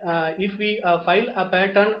that if we file a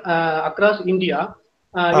patent across India,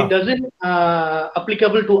 it Ah, doesn't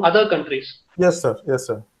applicable to other countries. yes, sir. Yes,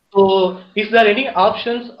 sir. So, is there any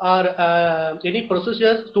options or any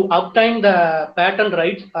procedures to obtain the patent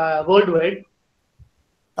rights worldwide?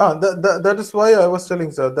 That is why I was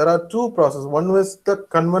telling, sir. There are two processes. One was the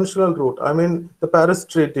conventional route. I mean, the Paris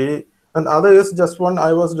Treaty, and other is just one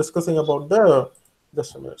I was discussing about the.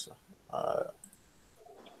 Just a minute, sir.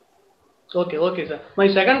 Okay, okay, sir. My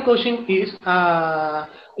second question is,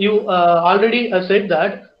 you already said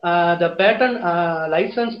that the patent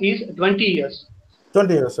license is 20 years.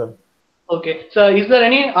 20 years, sir. Okay, so is there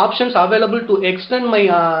any options available to extend my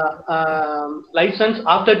license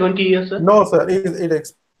after 20 years, sir? No, sir. It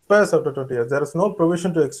expires after 20 years. There is no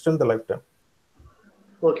provision to extend the lifetime.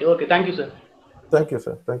 Okay, okay, thank you, sir. Thank you,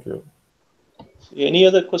 sir. Thank you. Any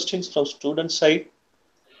other questions from student side?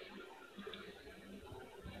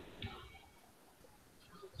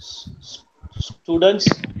 Students?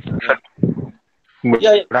 Yeah,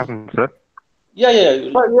 yeah, Good afternoon, sir. yeah, yeah.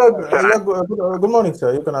 Yeah. Good morning,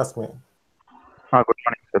 sir. You can ask me. Good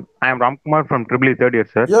morning, sir. I am Ramkumar from Triple E third year,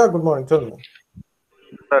 sir. Yeah, good morning. Tell me.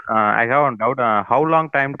 Sir, I have one doubt. How long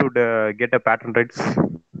time to get a patent rights?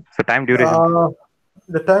 So time duration.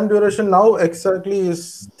 The time duration now exactly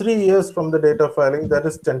is 3 years from the date of filing. That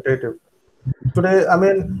is tentative. Today, I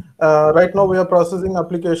mean, right now we are processing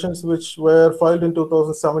applications which were filed in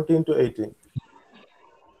 2017 to 18.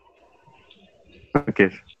 Okay.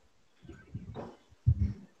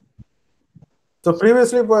 So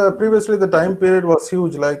previously the time period was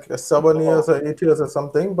huge, like 7 years or 8 years or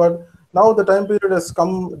something. But now the time period has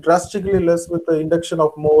come drastically less with the induction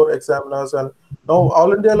of more examiners, and now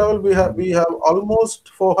all India level we have almost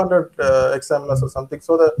 400 examiners or something.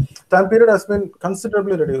 So the time period has been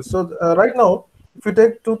considerably reduced. So right now, if you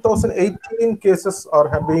take 2018 cases are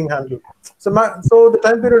being handled, so the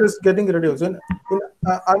time period is getting reduced.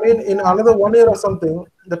 I mean, in another 1 year or something,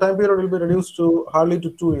 the time period will be reduced to hardly to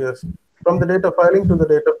 2 years from the date of filing to the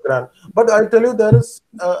date of grant. But I tell you, there is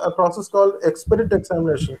a process called expedite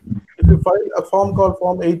examination. If you file a form called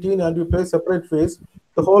Form 18 and you pay separate fees,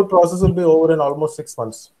 the whole process will be over in almost 6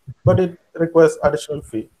 months. But it requires additional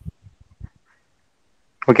fee.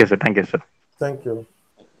 Okay, sir. Thank you, sir. Thank you.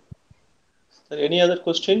 Any other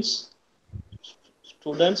questions?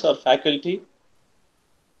 Students or faculty?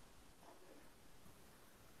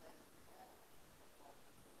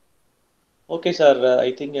 Okay, sir.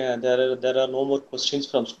 I think there are no more questions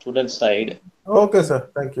from student side. Okay, sir.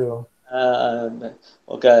 Thank you. Uh,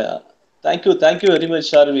 okay. Thank you very much,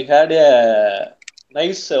 sir. We had a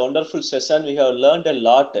nice, wonderful session. We have learned a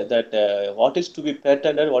lot that what is to be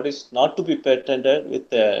patented, what is not to be patented with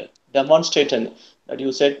demonstration. That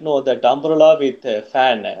you said no, that umbrella with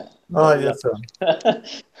fan. Umbrella. Yes, sir.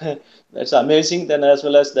 That's amazing. Then as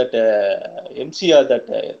well as that MCR,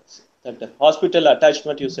 that hospital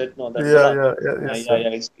attachment. You said no, that Yeah, one. yes, Yeah, sir.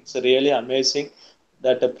 yeah. It's really amazing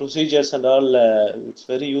that the procedures and all. It's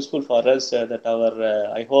very useful for us. That our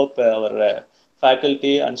I hope our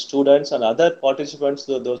faculty and students and other participants,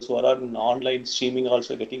 those who are on online streaming,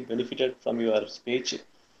 also getting benefited from your speech.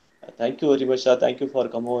 Thank you very much, sir. Thank you for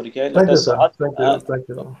coming over here. Let Thank you, us sir. ask, Thank you. Thank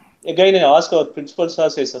you. again. I ask our principal sir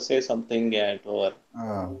say something to our.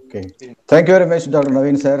 Okay. Thank you very much, Dr.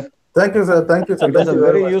 Naveen, sir. Thank you, sir. Thank you, sir. It was Thank a you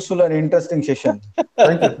very very much. useful and interesting session.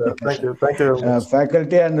 Thank you, sir. Thank you. Thank you very much.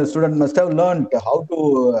 Faculty and the student must have learned how to,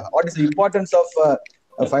 what is the importance of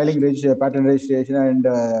filing patent registration and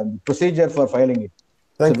procedure for filing it.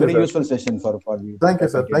 Thank It's a you, very sir. useful session for the Thank you,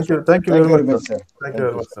 sir. faculty. Thank you. Thank you Thank very you very much, much, sir. sir. Thank you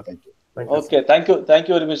very much, Sir. sir. Thank you. Thank you, Okay, sir. thank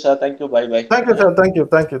you very much, sir. Thank you. Bye bye. Thank you, sir. Thank you.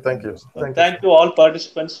 Thank you. Thank you. Thank you, Thank sir. you all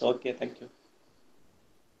participants. Okay, thank you.